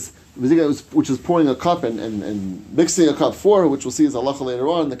says which is pouring a cup and mixing a cup for her, which we'll see is halacha later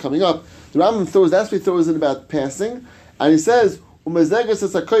on. They're coming up. The Rambam throws in about passing, and he says that when you mezegas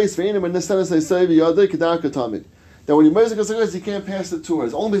hakos, you can't pass it to her.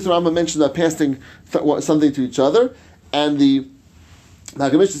 It's only because the Rambam mentions about passing something to each other, and the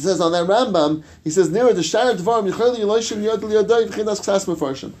Maggid Mishnah says on that Rambam, he says near the Shana Dvarim Yichayli Yeloshim Yod Liyadai V'chinas Ksas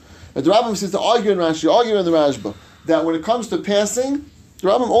Mefarshim. But the Rambam seems to argue in Rashi, argue in the Rashba, that when it comes to passing, the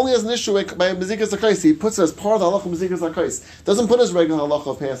Rambam only has an issue by mezigas hakos. He puts it as part of the halacha of mezigas hakos. Doesn't put it as regular halacha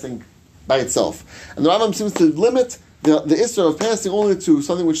of passing by itself. And the Rambam seems to limit the issue of passing only to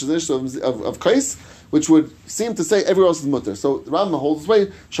something which is an issue of kais, which would seem to say everywhere else is mutter. So the Rambam holds his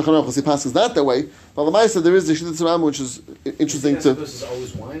way. Shulchan Aruch he passes that way. But the Ma'aseh there is the Shittas Rambam, which is interesting to. This is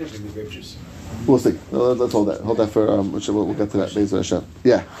always wine or can be grape juice. We'll see. Let's hold that. Hold that for which we'll get to that. Be'ez Hashem.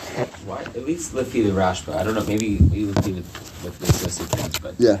 Yeah. Why? At least let's see the Rashba. I don't know. Maybe let's see with the things,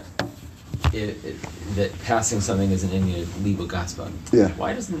 but yeah. That passing something is an Indian legal gaspa. Yeah.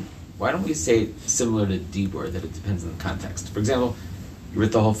 Why don't we say similar to Dibor that it depends on the context? For example, you're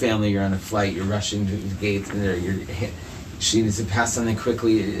with the whole family, you're on a flight, you're rushing to the gates, and she needs to pass something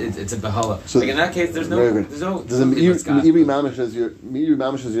quickly. It's a behala. So like in that case, there's no. Does the Meiri Mamish as your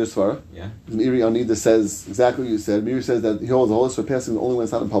svara? Yeah. The Meiri Anida says exactly what you said. Meiri says that he holds the whole issue of passing only when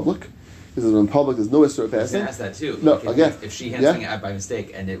it's not in public. He says when in public there's no issue of passing. I ask that too. No, again, if she hands something out by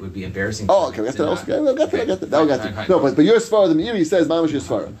mistake and it would be embarrassing. Oh, okay, we have to also. We'll get that. No, but your svara, the Meiri says Mamish your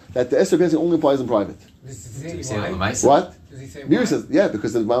svara that the issue of passing only applies in private. What? Meiri says, yeah,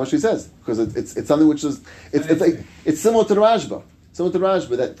 because of what she says, because it's something which is it's similar to the Rashba. Similar to the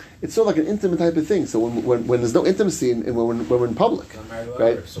Rashba, that it's sort of like an intimate type of thing. So when there's no intimacy when we're in public,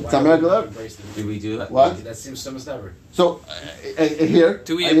 right? So it's American. Do we do that? What? That seems so much ever. So here,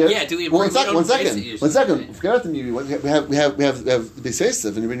 do we? Yeah, do we? Well, one second. Forget about the Meiri. We have the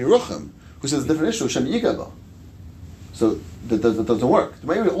Beisesev and Ibn Yerucham, who says a different issue. Shem Yigaba. So that doesn't work. The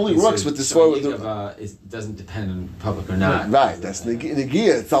Meiri only works with this. So it doesn't depend on public or not. Right. That's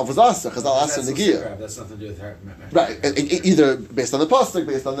Negia itself is asa. Chazal asa Negia. That's nothing to do with her. Right. Either based on the pasuk,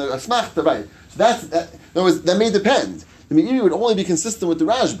 based on the asmachta. Right. So that. In other words, that may depend. The Meiri would only be consistent with the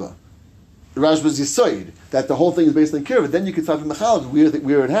Rashba. The Rashba's yisoid that the whole thing is based on kirva. Then you could talk from mechalad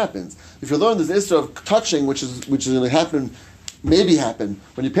where it happens. If you learn this issue of touching, which is going to happen, maybe happen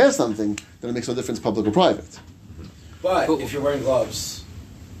when you pass something, then it makes no difference public or private. But if you're wearing gloves,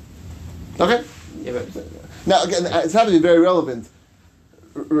 okay. Yeah, but now again, it's not to be very relevant.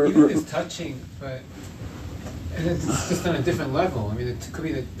 Even if it's touching, but and it's just on a different level. I mean, it could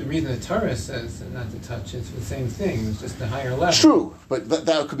be the reason the Torah says not to touch. It's the same thing. It's just a higher level. True, but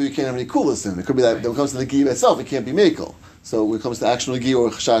that could be you can't have any coolness in it. It could be that when it comes to the Giyah itself, it can't be mekel. So when it comes to actual Giyah or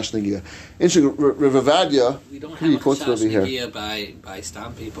chashash Giyah, interesting. Rav Ovadia, we don't have a chashash Giyah by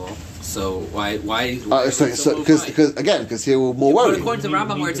stam people. So why? Because here we're more worried. But according to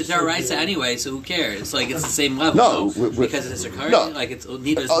Rambam, where it's a deraisa anyway, so who cares? Like it's the same level. No, because it's a current. No. Like it's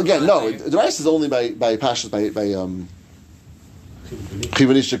neither. Again, no. The deraisa is only by pashas by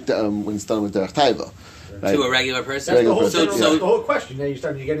chivanishik when it's done with derech taiva. Right. To a regular person. The whole question. Now you're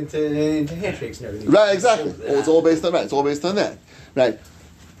starting to get into handshakes and everything. Right, exactly. It's all based on It's all based on that. Right.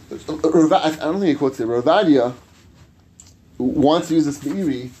 I don't think he quotes it. Ravadia wants to use this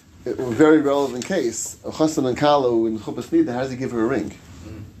Meiri, a very relevant case. A chassan and kalu in chuppah snida. How does he give her a ring?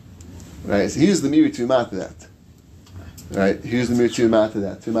 Right. So he used the Meiri to mat that. Right. He used the Meiri to mat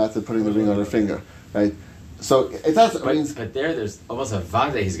that. To mat putting the ring on her finger. Right. So it does. But there's almost a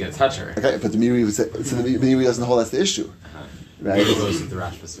vada he's going to touch her. Okay, but the Meiri doesn't hold. That's the issue, right? It goes with the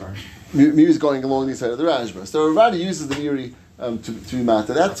Rashba. Meiri is going along the side of the Rashba. So Ravadi uses the Meiri to be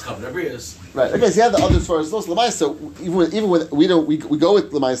matter. That's covered every is. Right. Okay. So you have the others first. Also, Lamaisa. Even with we go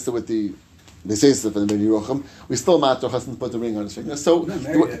with Lamaisa with the say stuff in the Ben Yerucham. We still matter hasn't put the ring on his finger. So You're not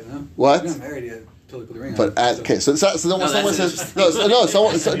married yet, no? What? You're not married yet. Put the ring But on. okay, so someone says no,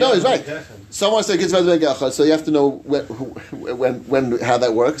 he's right. Someone says gets better, so you have to know when how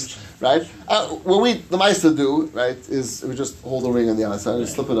that works, right? What we the Meister do, right, is we just hold the ring on the outside and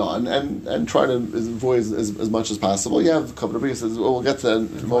slip it on and try to avoid as much as possible. You have a couple of reasons. We'll get to that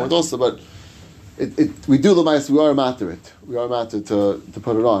in a moment also, but we do the Meister. We are matter it. We are matter to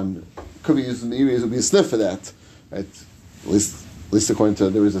put it on. Could be used in the areas. Would be a sniff for that, right? At least according to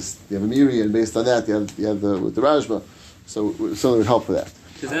you have a Miri, and based on that you have the with the Rajma, so certainly would help for that.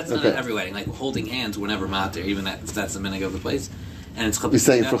 Because that's not in every wedding. Like holding hands, we're never matter, even if that's the minhag of the place, and it's You're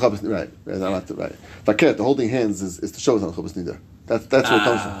saying for Chabbos, right? Not matter, right. Vaket, the holding hands is to show it's on Chabbos Nidar. That's where it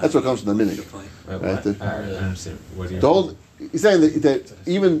comes from. That's where it comes from the minhag. Right? I don't understand. What do you? The hold. He's saying that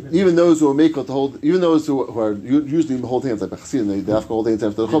even those who are makel to hold, even those who are usually hold hands like Chassidim, they have to hold hands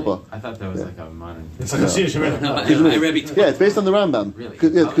after the chuppah. I thought that was like a modern. It's like a Shia No, yeah, it's based on the Rambam. Really?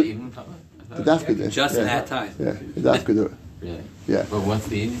 The Daf could do it. Just in that time. Yeah, the Daf could do it. Really? Yeah. But what's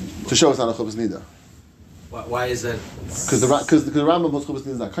the Indian? To show it's not a Chubbas Nida. Why is that? Because the Rambam holds Chubbas Nida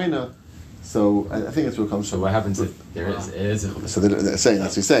is not kinda. So I think that's where it comes from. So what happens if it is a Chubbas? So they're saying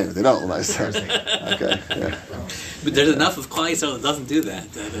that's what he's saying. They don't. Okay. Yeah. But there's enough of Klal Yisrael that doesn't do that.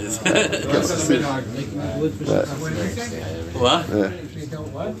 What? Yeah.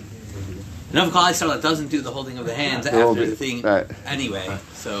 Enough of Klal Yisrael that doesn't do the holding of the hands after the thing anyway.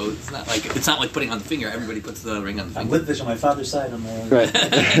 So it's not like putting on the finger. Everybody puts the ring on the finger. I'm with this on my father's side. Right.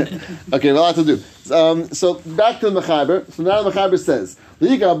 Okay, well, a lot to do. So back to the Mechaber. So now the Mechaber says, so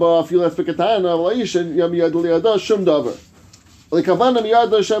the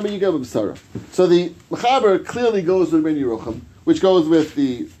Mechaber clearly goes with Ben Yerucham, which goes with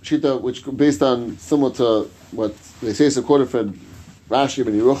the Shita, which based on similar to what they say is a quarter for Rashi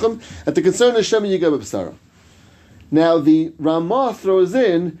Ben Yerucham, that the concern is Shem Yiga B'B'Sara. Now the Ramah throws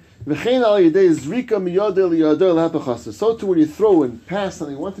in V'chein al yedei zrika miyadeh liyadeh l'hapachasa. So too when you throw and pass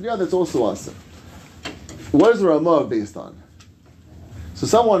something one to the other, it's also asa. What is the Ramah based on? So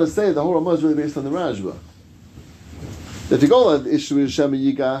some want to say the whole Ramah is really based on the Rajba. The Tigola issue is Shem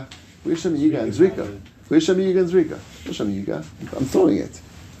Yiga. Where's Shem Yiga and Zrika? Where's Shem Yiga and Zrika? Where's Shem Yiga? I'm throwing it.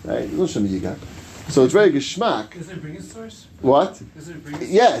 Right? There's no Shem Yiga. So it's very geschmack. Is it a bringing source? What? Is it a bringing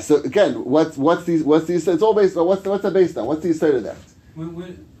source? Yeah. So again, what's these? It's all based on what's that based on? What's the side of that? What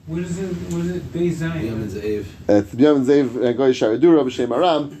is it based on? B'yam and Zev. It's B'yam and Zev Goy Sharadura B'Shem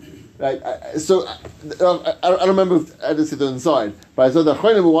Aram. Right. I don't remember. I didn't see the inside, but I saw the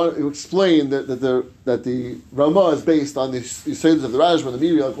Chayim want to explain that the Ramah is based on the Yisraelis of the Rajma, the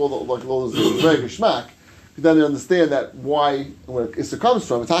Miri, like all those very geschmack. Then you understand that why where Issa comes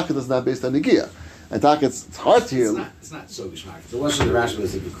from. Taka is not based on Negiah. And Taka, it's hard to hear. It's not so geschmack. The one from the Rashi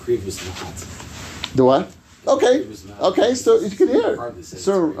was the Kriv was not. The what? Okay, so you can hear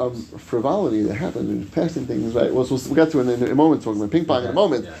frivolity that happened in passing things, right? We'll get to it in a moment, talking about ping pong in a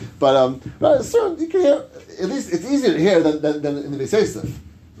moment. Yeah. But you can hear, at least it's easier to hear than in the Beisesef,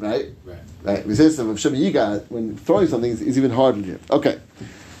 right? Right. Beisesef of Shem Yiga, when throwing something is even harder to hear. Okay.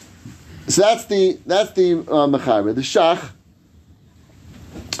 So that's the Mechaber. The Shach,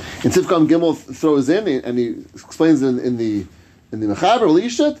 and Tzivkam Gimel throws in, and he explains in the Mechaber,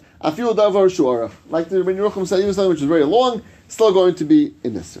 Lishat, I feel davar shuarach. Like the Ben Yerucham said, even something which is very long, still going to be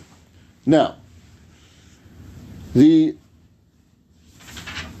in this. Now, the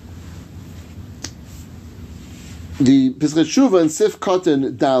Pesach Shuva and Sif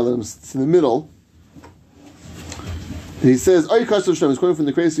Katan Dalim, it's in the middle. He says, "Are you Kasav Shem?" He's quoting from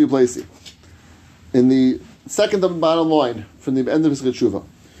the Crazy Placey in the second bottom line from the end of Pesach Shuva.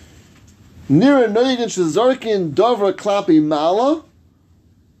 Nira noyigin shezarkin davar klapi mala.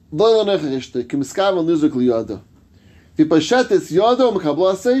 Says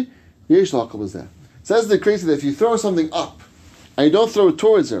the crazy that if you throw something up and you don't throw it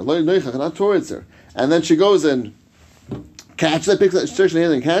towards her, not towards her, and then she goes and catches that, picks that, stretches her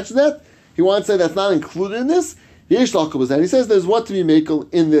hand and catches that, he wants to say that's not included in this. And he says there's what to be makel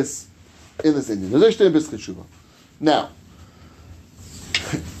in this Indian. Now,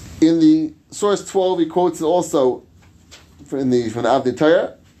 in the source 12, he quotes it also from the Avnei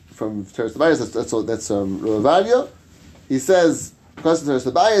Torah. From Teres Tobias, that's Ravadia. He says, because of Teres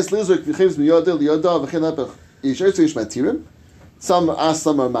Tobias, Lizrik v'chivs miyodah liyodah v'chin lepech yisher tzvish matirim. Some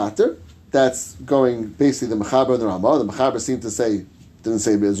are matter. That's going basically the Mechaber and the Ramah. The Mechaber didn't say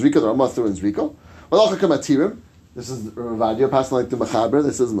Zrika. The Ramah threw in Zrika. Malachak matirim. This is Ravadia passing like the Mechaber.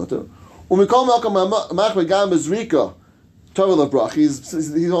 This is mutter. Umikol malcham machmer gam Zrika Tov Brach. He's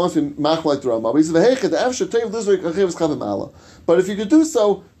almost been mach like the Rama. But he says, but if you could do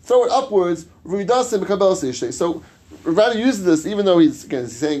so, throw it upwards. So Rava uses this, even though he's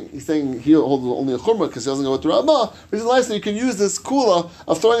saying he'll hold only a chumrah because he doesn't know what the Rama. But he's nice that you can use this kula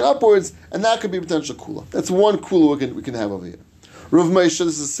of throwing it upwards, and that could be a potential kula. That's one kula we can have over here. Rav Moshe,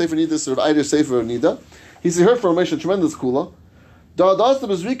 this is Sefer Nida, sort of Eider Sefer Nida. He's heard from Rav Moshe a tremendous kula.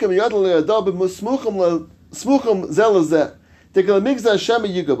 Smucham zelazeh. Tekal migza shema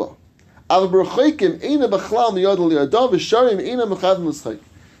yigaba. Al berchoikim eina b'chlal miyad liyadav v'sharim eina mechad muschik.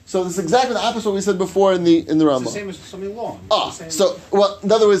 So this is exactly the opposite of what we said before in the Rambam. It's the same as something long.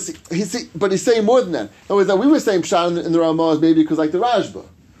 In other words, he's saying more than that. In other words, that we were saying pshat in the Rambam is maybe because like the Rashba.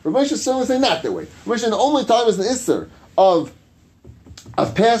 Rav Moshe is certainly saying not that way. Rav Moshe, the only time is an isser of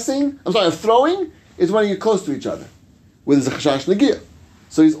throwing is when you get close to each other, where there's a chashash negiah.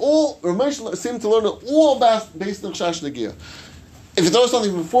 So Rav Moshe seemed to learn it all based on chashash negiah. If you throw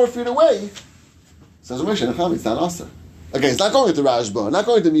something from 4 feet away, says Rav Moshe, it's not aser. Okay, it's not going to Rashba, not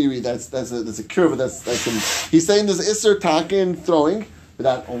going to Miri. That's a curve. He's saying there's isser takin throwing, but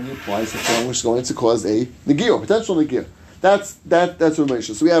that only applies to throwing, which is going to cause a negir, potential negir. That's Rav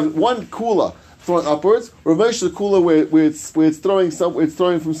Moshe. So we have one kula throwing upwards. Rav Moshe the kula where it's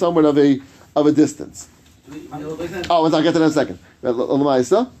throwing from somewhat of a distance. I'll get to that in a second.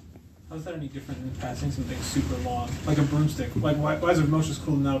 How is that any different than passing something super long, like a broomstick? Like, why is Rav Moshe's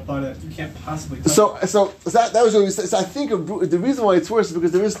kula not apply that? You can't possibly touch that was what we said. So I think the reason why it's worse is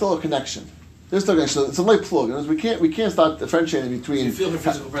because there is still a connection. There's still a connection. It's a light plug. We can't start differentiating between. You feel her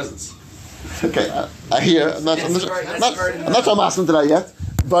physical presence. Okay, I hear. I'm not talking about to that yet.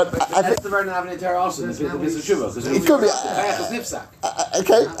 But that's the burden of an entire also. It could be.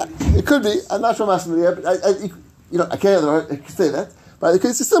 Okay, it could be. I'm not sure I'm asking yet, but I can't say that. But it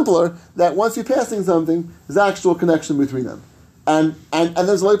is simpler that once you're passing something, there's actual connection between them, and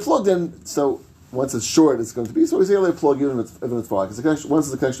there's a light plugged in. So once it's short, it's going to be. So we say a light plug even if it's far, because once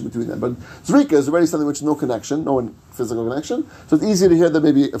there's a connection between them. But zrika is already something which is no connection, no physical connection. So it's easier to hear there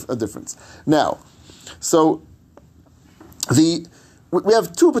may be a difference. Now, so we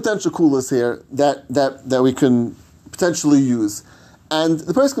have two potential kulas here that we can potentially use. And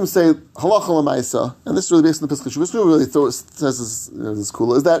the person can say halacha l'maisa, and this is really based on the Pesach Shuvah. This really says this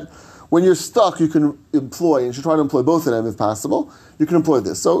kula is that when you're stuck, you can employ, and you should try to employ both of them if possible. You can employ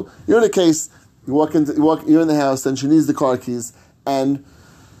this. So you're in a case, you're in the house, and she needs the car keys, and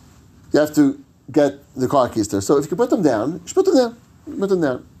you have to get the car keys to her. So if you can put them down, you should put them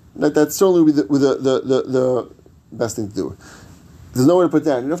down. That certainly would be the best thing to do. There's nowhere to put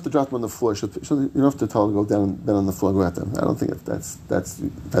down. You don't have to drop them on the floor. You don't have to tell them to go down and bend on the floor and go at them. I don't think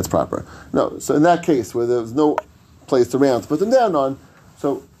that's proper. No. So in that case, where there's no place around to put them down on,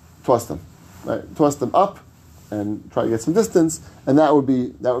 so toss them, right? Toss them up, and try to get some distance, and that would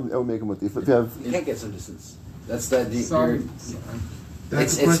make them with you. You can't get some distance. That's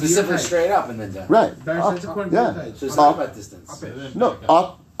it's specifically straight up and then down. Right. So it's not about distance. No,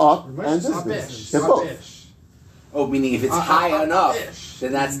 up and distance. Both. Oh, meaning if it's high enough,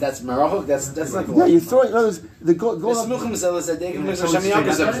 then that's merachok. That's like you're throwing. In other words, if you're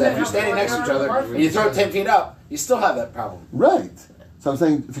standing next to each other and you throw it 10 feet up, you still have that problem. Right. So I'm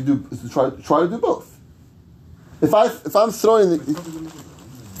saying if you try to do both. If I'm throwing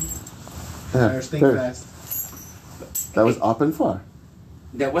that was up and far.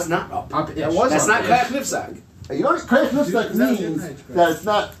 That was not up. That's not kayak nifsak. You know what kayak nifsak means? That it's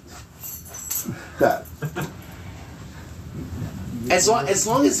not that. As long as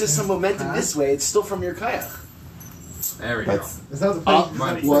there's some momentum this way, it's still from your kayak. There we go. It's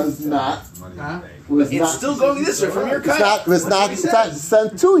still going this way from your kayak. It's not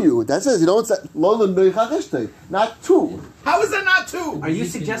sent to you. That's it. You don't say not to. How is that not to? Are you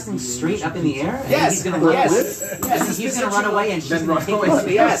suggesting straight up in the air? Yes. He's going to run away and she's going to take my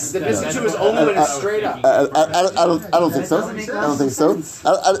space. Yes. The Biscuit is only when it's straight up. I don't think so. I don't think so.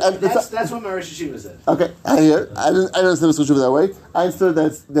 That's what my Rosh Hashiva said. Okay, I hear. I didn't understand the Biscuit that way. I understood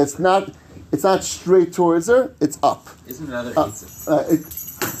that's not. It's not straight towards her. It's up. Isn't there another Eitzah?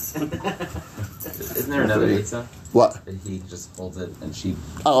 Isn't there another Eitzah? What? That he just holds it and she.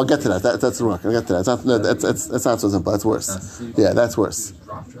 Oh, I'll get to that. That's wrong. I'll get to that. That's not so simple. That's worse. Yeah, that's worse.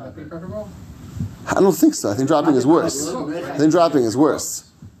 I don't think so. I think dropping is worse.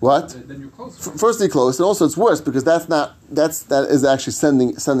 What? Firstly, close, and also it's worse because that is actually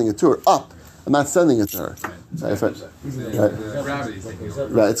sending it to her up. I'm not sending it to her. Right?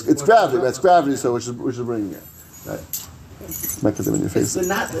 It's gravity. That's gravity. So which is bringing it. Right. Might put them in your face. It's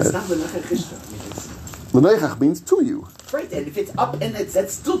not L'neichach means to you. Right, and if it's up and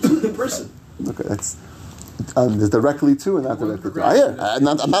that's still to the person. Okay, There's directly to and not directly to. I'm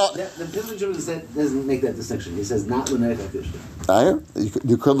not. The Pilgrim doesn't make that distinction. He says not l'nei chakishta.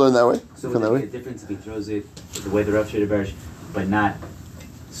 You could learn that way. So would there be a difference if he throws it the way the Rav Shlomo Berish, but not,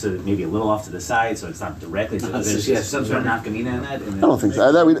 so maybe a little off to the side, so it's not directly to the some sort of nafkamina in that? I don't think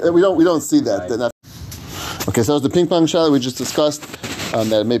so. We don't see that. Right. Okay, so that was the ping pong shot we just discussed.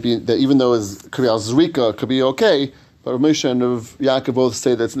 That maybe that even though his Kriyal Zrika could be okay, but Rav Moshe and Rav Yaakov both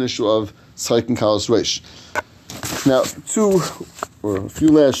say that's an issue of Schayk and Kalas Reish. Now, a few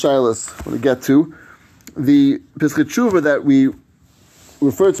last shilas I want to get to. The Pesach Tshuva that we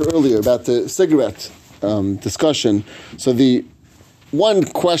referred to earlier about the cigarette discussion. So the one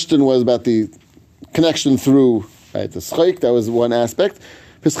question was about the connection through the Schayk. That was one aspect.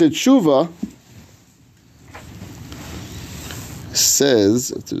 Pesach Tshuva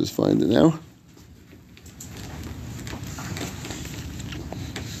says, I have to just find it now.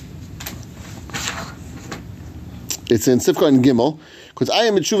 It's in Sifka and Gimel, because I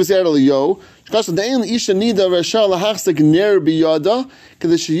am in Shuvas Yad Eliyo. Because the Ein Isha Nida Rasha Lahachsek Ner Biyada,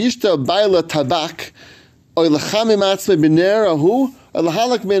 because she Yishta Baila Tabak, or Lachamim Atzme B'Ner Ahu, or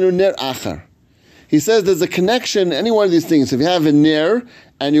Lahalak Menu Ner Achar. He says there's a connection. Any one of these things. If you have a ner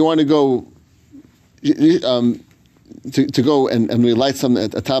and you want to go, to go and really light something, a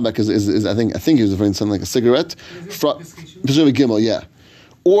tabak is I think he was referring to something like a cigarette. Presumably Gimel, yeah.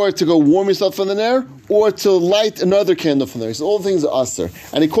 Or to go warm yourself from the ner, or to light another candle from there. So all things are aser.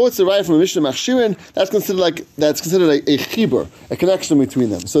 And he quotes the right from Mishnah Machshirin. That's considered a chibur, a connection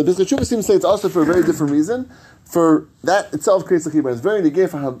between them. So the Pesach seems to say it's aser for a very different reason. For that itself creates a chibur. It's very negay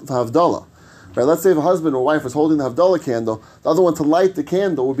for havdalah. Right? Let's say if a husband or wife was holding the havdalah candle, the other one to light the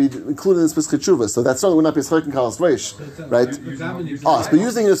candle would be included in this Pesach Tshuva. So that certainly would not be a Schayk and Kalas Reish, right? But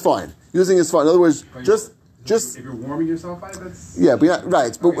using it is fine. Using it is fine. In other words, just if you're warming yourself by it, that's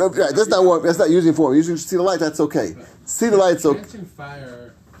right. But that's not warm. That's not using for. Using to see the light. That's okay. See the light. So catching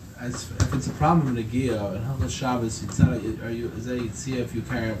fire, if it's a problem in the Giyah and Hilchos Shabbos, it's not. Is that Yitzia if you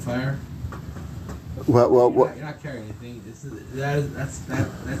carry out fire? Well, you're not carrying anything.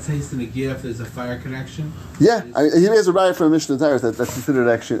 That's haste in the Giyah if there's a fire connection. Yeah, he has a right from Mishnah Tires that's considered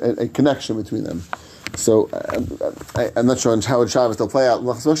actually a connection between them. So I'm not sure how Shabbos they'll play out.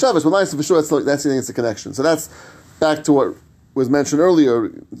 So Shabbos, but nice for sure that's the thing. It's a connection. So that's back to what was mentioned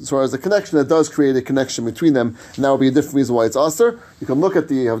earlier as far as the connection that does create a connection between them, and that will be a different reason why it's aser. You can look at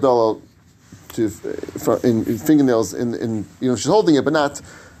the havdalah in fingernails in she's holding it, but not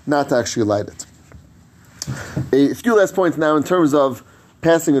to actually light it. A few last points now in terms of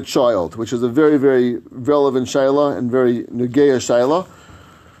passing a child, which is a very, very relevant shayla and very negeya shayla.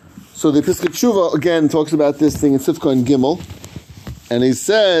 So the Pesach Tshuva again talks about this thing in Sifka and Gimel, and he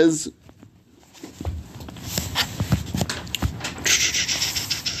says,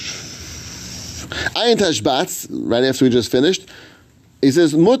 Ayin Tashbatz, right after we just finished, he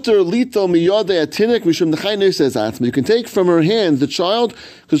says, Mutter lito miyodei atinik mishum nechayner says atzma. You can take from her hand the child,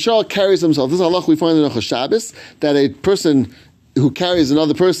 because the child carries himself. This is halach we find in Hilchos Shabbos, that a person who carries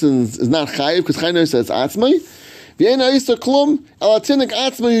another person is not chayiv, because chayner says atzma. But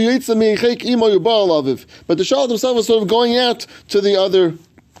the child himself was sort of going out to the other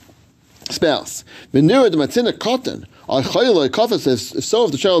spouse. If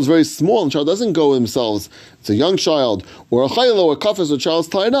the child is very small and the child doesn't go themselves, it's a young child, or a chayla or kafas, the child's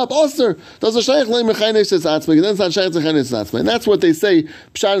tied up, Osir does a shaykh leim mechayne says atzma, and then it's not shaykh mechayne says atzma, and that's what they say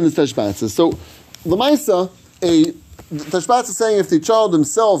pshat in the tashbatz. So l'maisa, the tashbatz is saying if the child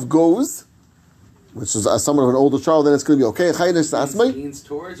himself goes, which is somewhat of an older child, then it's going to be okay. Leans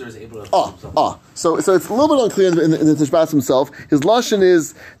towards or is able to So it's a little bit unclear in the Tashbatz himself. His lashon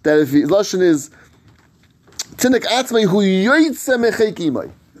is that if his lashon is tinik atzmei hu yoytze mechayk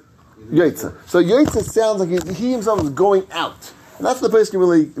imay. Yoytze. So yoytze sounds like he himself is going out. And that's what the person can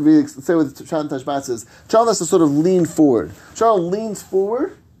really say with Pshat and Tashbatz is. Child has to sort of lean forward. Child leans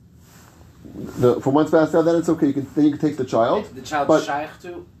forward. From one spouse to the other, then it's okay. Then you can take the child. The child shaykh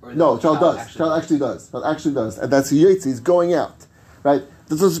to? Or no, the child does. Child actually does. Child actually does. And that's Yetzi. He's going out. Right?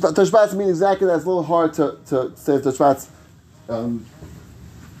 The Tashbatz mean exactly that. It's a little hard to say Tashbatz.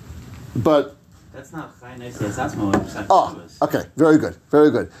 But that's not Chaynai says that's more. Okay. Very good. Very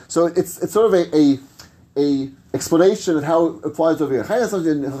good. So it's sort of a explanation of how it applies over here. Chaynai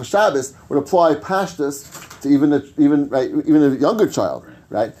in Shabbos would apply pashtus to even a younger child.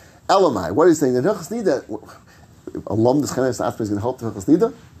 Right? Elamai, what are you saying? The Hilchos Nida, alum this Chaynai Atzma is going to help the Hilchos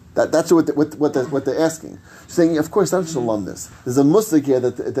Nida? That's what they're asking. Saying, of course, I'm just alum this. There's a musik here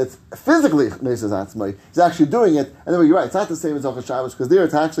that's physically Neisas Atzmai. He's actually doing it, and then you're right. It's not the same as Ochel Shabbos because there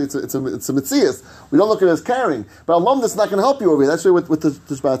it's a mitzias. We don't look at it as carrying, but alum this is not going to help you over here. That's really what the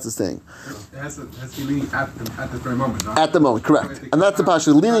Shbatz is saying. It has to be leaning at the very moment. Not at the moment, correct, and that's the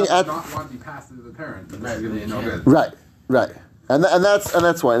pasha leaning at. Not want to be passed to the parent. No good. Right, and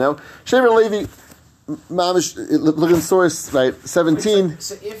that's why now Shever Levi. Mamish, look in source, right, 17.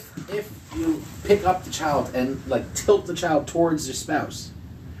 So if you pick up the child and like tilt the child towards your spouse,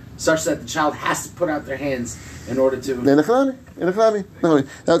 such that the child has to put out their hands in order to. Now the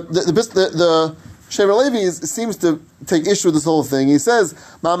Shever Levi seems to take issue with this whole thing. He says,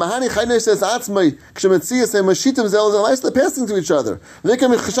 "Ma'amahani Chayner says Atzmai Kshemetzias and Mashitim Zel they're passing to each other. In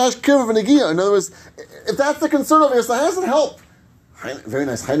other words, if that's the concern of it, so how does it help?" Very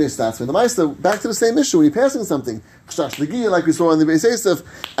nice. Chayner starts with the Meister. Back to the same issue when you're passing something. Chashash Legia, like we saw in the Beis Yosef,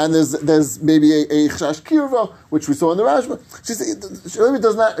 and there's maybe a Chashash Kirva, which we saw in the Rashba. She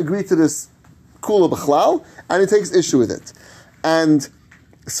does not agree to this Kula B'chlal, and he takes issue with it. And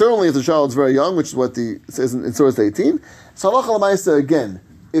certainly if the child is very young, which is what it says in source 18, so halacha l'maisa again,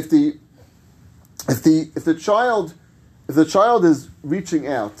 if the child is reaching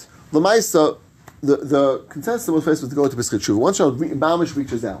out, l'maisa, the consensus was faced was to go to Pesach Tshuva. One child, Mamish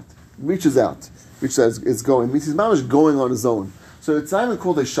reaches out, is going. Means he's Mamish going on his own. So it's not even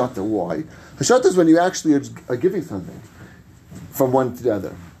called a shata. Why? A shata is when you actually are giving something from one to the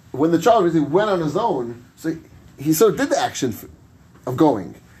other. When the child really went on his own, so he sort of did the action of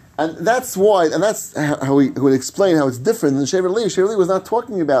going. And that's why, and that's how he would explain how it's different than Shever Levi. Shever Levi was not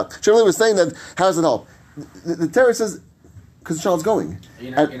talking about, Shever Levi was saying that, how does it help? The Torah says, because the child's going.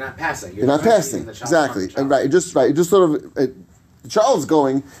 You're not passing. You're not passing. Exactly. And right. Just the child's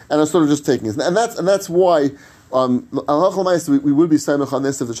going, and I'm sort of just taking it. And that's why we would be samech on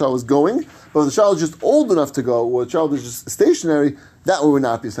this if the child was going, but if the child is just old enough to go, or the child is just stationary, that we would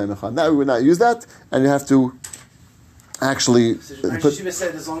not be samech on. That we would not use that, and you have to actually. Shiva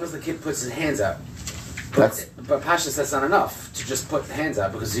said as long as the kid puts his hands out. But Pasha says that's not enough to just put the hands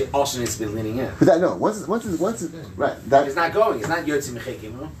out because he also needs to be leaning in. But once it's right, that he's not going. It's not Yotzi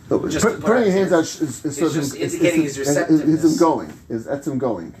Mechekim. Putting your hands out is just indicating his receptiveness. It's him going. That's him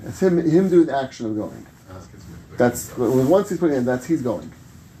going. It's him doing the action of going. That's once he's putting in. He's going.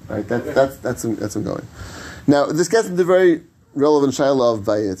 Right. That's him going. Now this gets into very relevant shayla of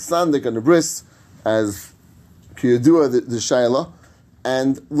by Sandik and the Bris as Kiyadua the shayla.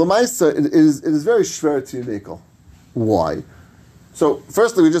 And Lamaisa, it is very shver to Yedekel. Why? So,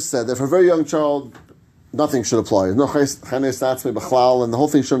 firstly, we just said that for a very young child, nothing should apply. No Chanes Tatzmei B'chlal, and the whole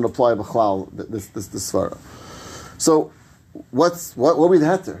thing shouldn't apply B'chlal, this svara. So, what would be the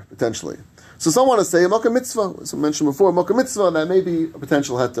heter, potentially? So, some want to say a Makkah Mitzvah, as I mentioned before, Makkah Mitzvah, that may be a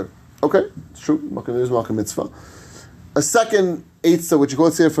potential heter. Okay, it's true, there's Makkah Mitzvah. A second Eitzah, which you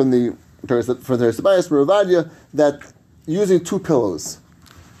quote here from the Sabayas Meravadia, that using two pillows.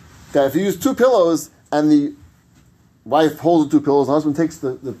 Okay, if you use two pillows and the wife holds the two pillows, the husband takes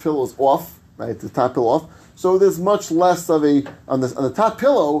the pillows off, right, the top pillow off. So there's much less of on the top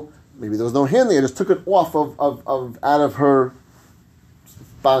pillow. Maybe there was no hand there; just took it off of out of her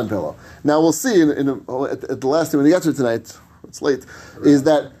bottom pillow. Now we'll see at the last thing when we get to tonight. It's late. Is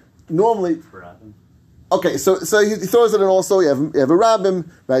that normally? Okay, so he throws it in also. You have a rabbim,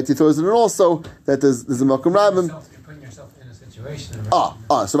 right? He throws it in also that there's a makom rabbim.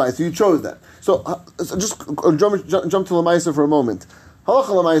 So right. So you chose that. So just jump to Lamaisa for a moment. Halacha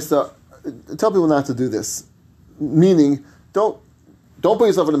Lamaisa, tell people not to do this. Meaning, don't put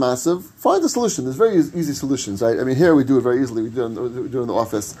yourself in a massive. Find a solution. There's very easy solutions, right? I mean, here we do it very easily. We do it in the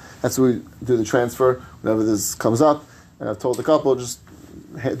office. That's where we do the transfer. Whenever this comes up, and I've told the couple, just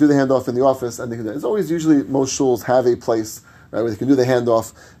do the handoff in the office, and they can do it. It's always usually most shuls have a place right, where they can do the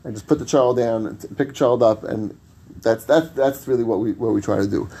handoff and just put the child down and pick the child up and. That's really what we try to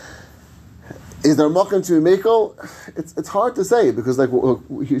do. Is there a makom to mekel? It's hard to say because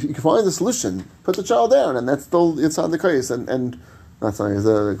you can find a solution. Put the child down, and that's still it's on the case, and that's not it's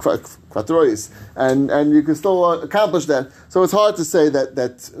a quatrois, and you can still accomplish that. So it's hard to say that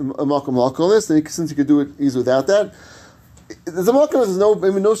a makom on this, and since you could do it easily without that. There's a makom. There's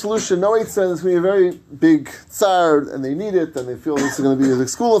no solution, no eitzah. There's going to be a very big tsar, and they need it, and they feel this is going to be a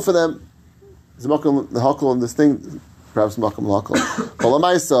schooler for them. The hakol on this thing, perhaps makom hakol.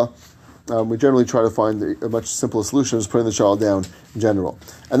 But we generally try to find a much simpler solution, just putting the child down in general.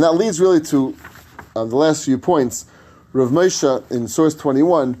 And that leads really to the last few points. Rav Moshe in source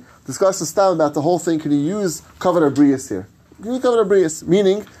 21 discusses stam about the whole thing. Can you use kavod abrius here? Can you use kavod abrius?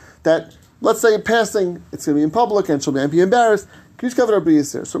 Meaning that, let's say passing, it's going to be in public and she'll be embarrassed. can use kavod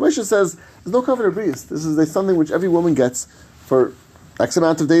abrius here. So Moshe says there's no kavod abrius. This is something which every woman gets for X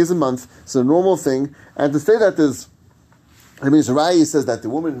amount of days a month. It's a normal thing. And to say that there's, Rai says that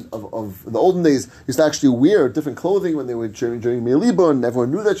the woman of the olden days used to actually wear different clothing when they were during Me'iliba, and everyone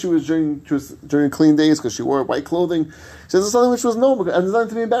knew that she was during clean days because she wore white clothing. He says it's something which was known and there's nothing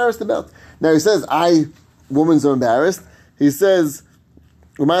to be embarrassed about. Now he says, women are embarrassed. He says,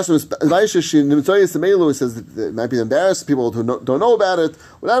 he says it might be embarrassed, people who don't know about it,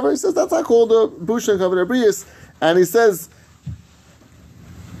 whatever. He says that's not called a busha and kavod abrius. And he says,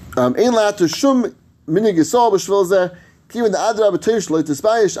 ein la'atu shum minig yisol b'shvil zeh. So he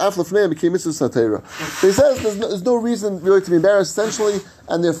says there's no reason really to be embarrassed, essentially,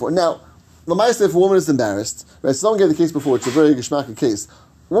 and therefore. Now, Lamaisa, if a woman is embarrassed, right? So someone gave the case before, it's a very geschmacked case.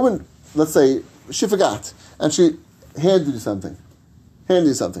 A woman, let's say, she forgot, and she handed you something. In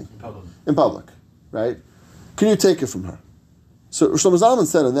public, right? Can you take it from her? So Shlomo Zalman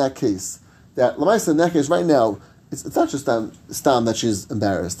said in that case, that Lamaisa, in that case, right now, it's not just stam that she's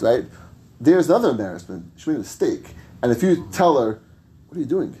embarrassed, right? There's another embarrassment. She made a mistake. And if you tell her, what are you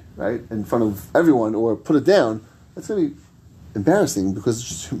doing, right, in front of everyone, or put it down, that's going to be embarrassing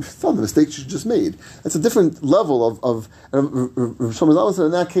because it's not the mistake she just made. It's a different level of Shlomo Zalman said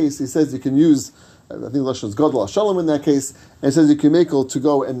in that case, he says you can use, I think Lashon is Gadol Shalom in that case, and he says you can make her to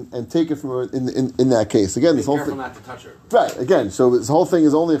go and take it from her in that case. Again, this whole thing. Not to touch her. Right, again, so this whole thing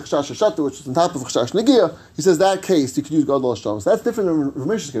is only Chashash Hashata, which is on top of Chashash Negiah. He says that case, you can use Gadol Shalom. So that's different than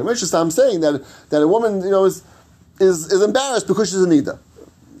Ramesh's case. Ramesh's, I'm saying that a woman, is embarrassed because she's a nida.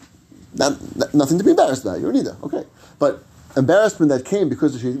 Nothing to be embarrassed about. You're a nida, okay. But embarrassment that came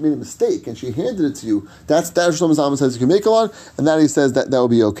because she made a mistake and she handed it to you, that Shlomo Zalman says you can make a lot, and that he says that will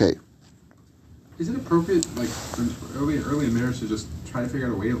be okay. Is it appropriate, like early in marriage, to just try to figure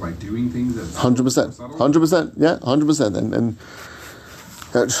out a way of doing things that's 100%, 100%, yeah, 100%, and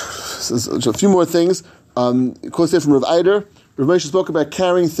a few more things. Quote here from Rav Eider. Rav Moshe spoke about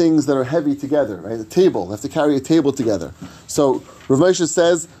carrying things that are heavy together, right? A table, they have to carry a table together. So Rav Moshe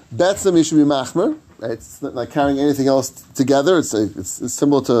says, Betzim you should be machmer, right? It's not like carrying anything else together. It's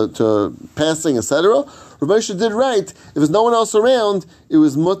similar to passing, etc. Rav Moshe did right. If there's no one else around, it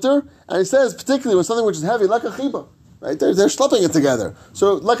was mutter. And he says, particularly when something which is heavy, like a chiba, right? They're schlepping it together.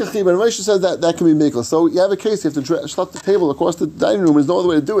 So like a chiba, and Rav Moshe says that can be mikol. So you have a case, you have to schlep the table across the dining room. There's no other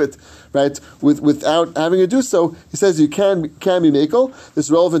way to do it, right? Without having to do so, he says you can be mikol. This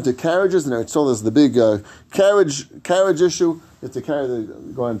is relevant to carriages, and so there's the big carriage issue. You have to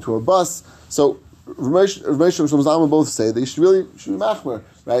go into a bus. So Rav Moshe and Shlomo Zalman both say that you should be machmer,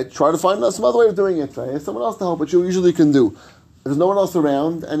 right? Try to find some other way of doing it, right? If someone else to help, which you usually can do. If there's no one else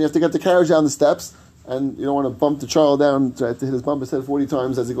around, and you have to get the carriage down the steps, and you don't want to bump the child down to hit his bumper set 40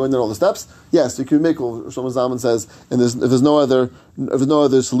 times as he goes down all the steps, yes, you can make, Shlomo Zalman says, and if there's no other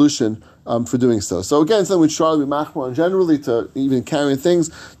solution for doing so. So again, something which try to be machmor and generally to even carrying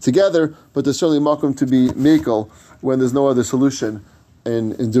things together, but there's certainly makom to be mekel when there's no other solution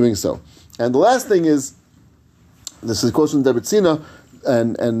in doing so. And the last thing is, this is a quote from Debritzina,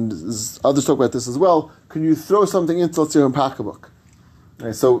 and others talk about this as well. Can you throw something into, let's say, her pocketbook?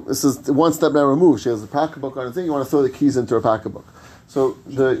 Right, so this is one step now removed. She has a pocketbook on her thing. You want to throw the keys into her pocketbook. So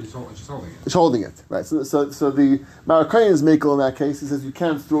she's holding it, right? So the Marakayan is mekel in that case. He says you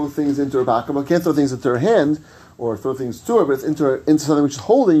can't throw things into her pocketbook. You can't throw things into her hand or throw things to her, but it's into something which is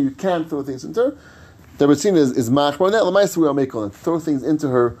holding. You can't throw things into her. The Betzina is machmor on that. Lamaisa we are mekel on it. Throw things into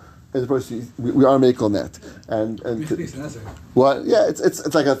her. As opposed to we are mekel on that. And what? Yeah,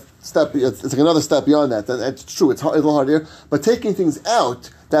 it's like a step. It's like another step beyond that. It's true. It's a little harder. But taking things out,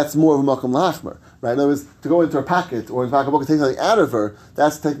 that's more of a makom lachmer, right? In other words, to go into her pocket or in the pocketbook and take something out of her,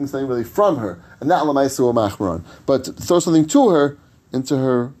 that's taking something really from her, and that lamaisa will machmer on. But to throw something to her, into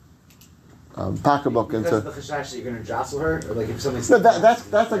her pocketbook, because of the chashash that you're going to jostle her, or like if something's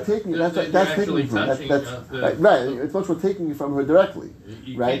that's like taking that's taking from her. Right. It's much more taking it from her directly,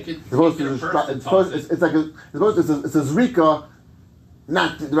 right? It's a zrika,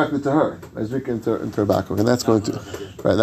 not directly to her. It's zrika into her pocketbook, and that's going to right.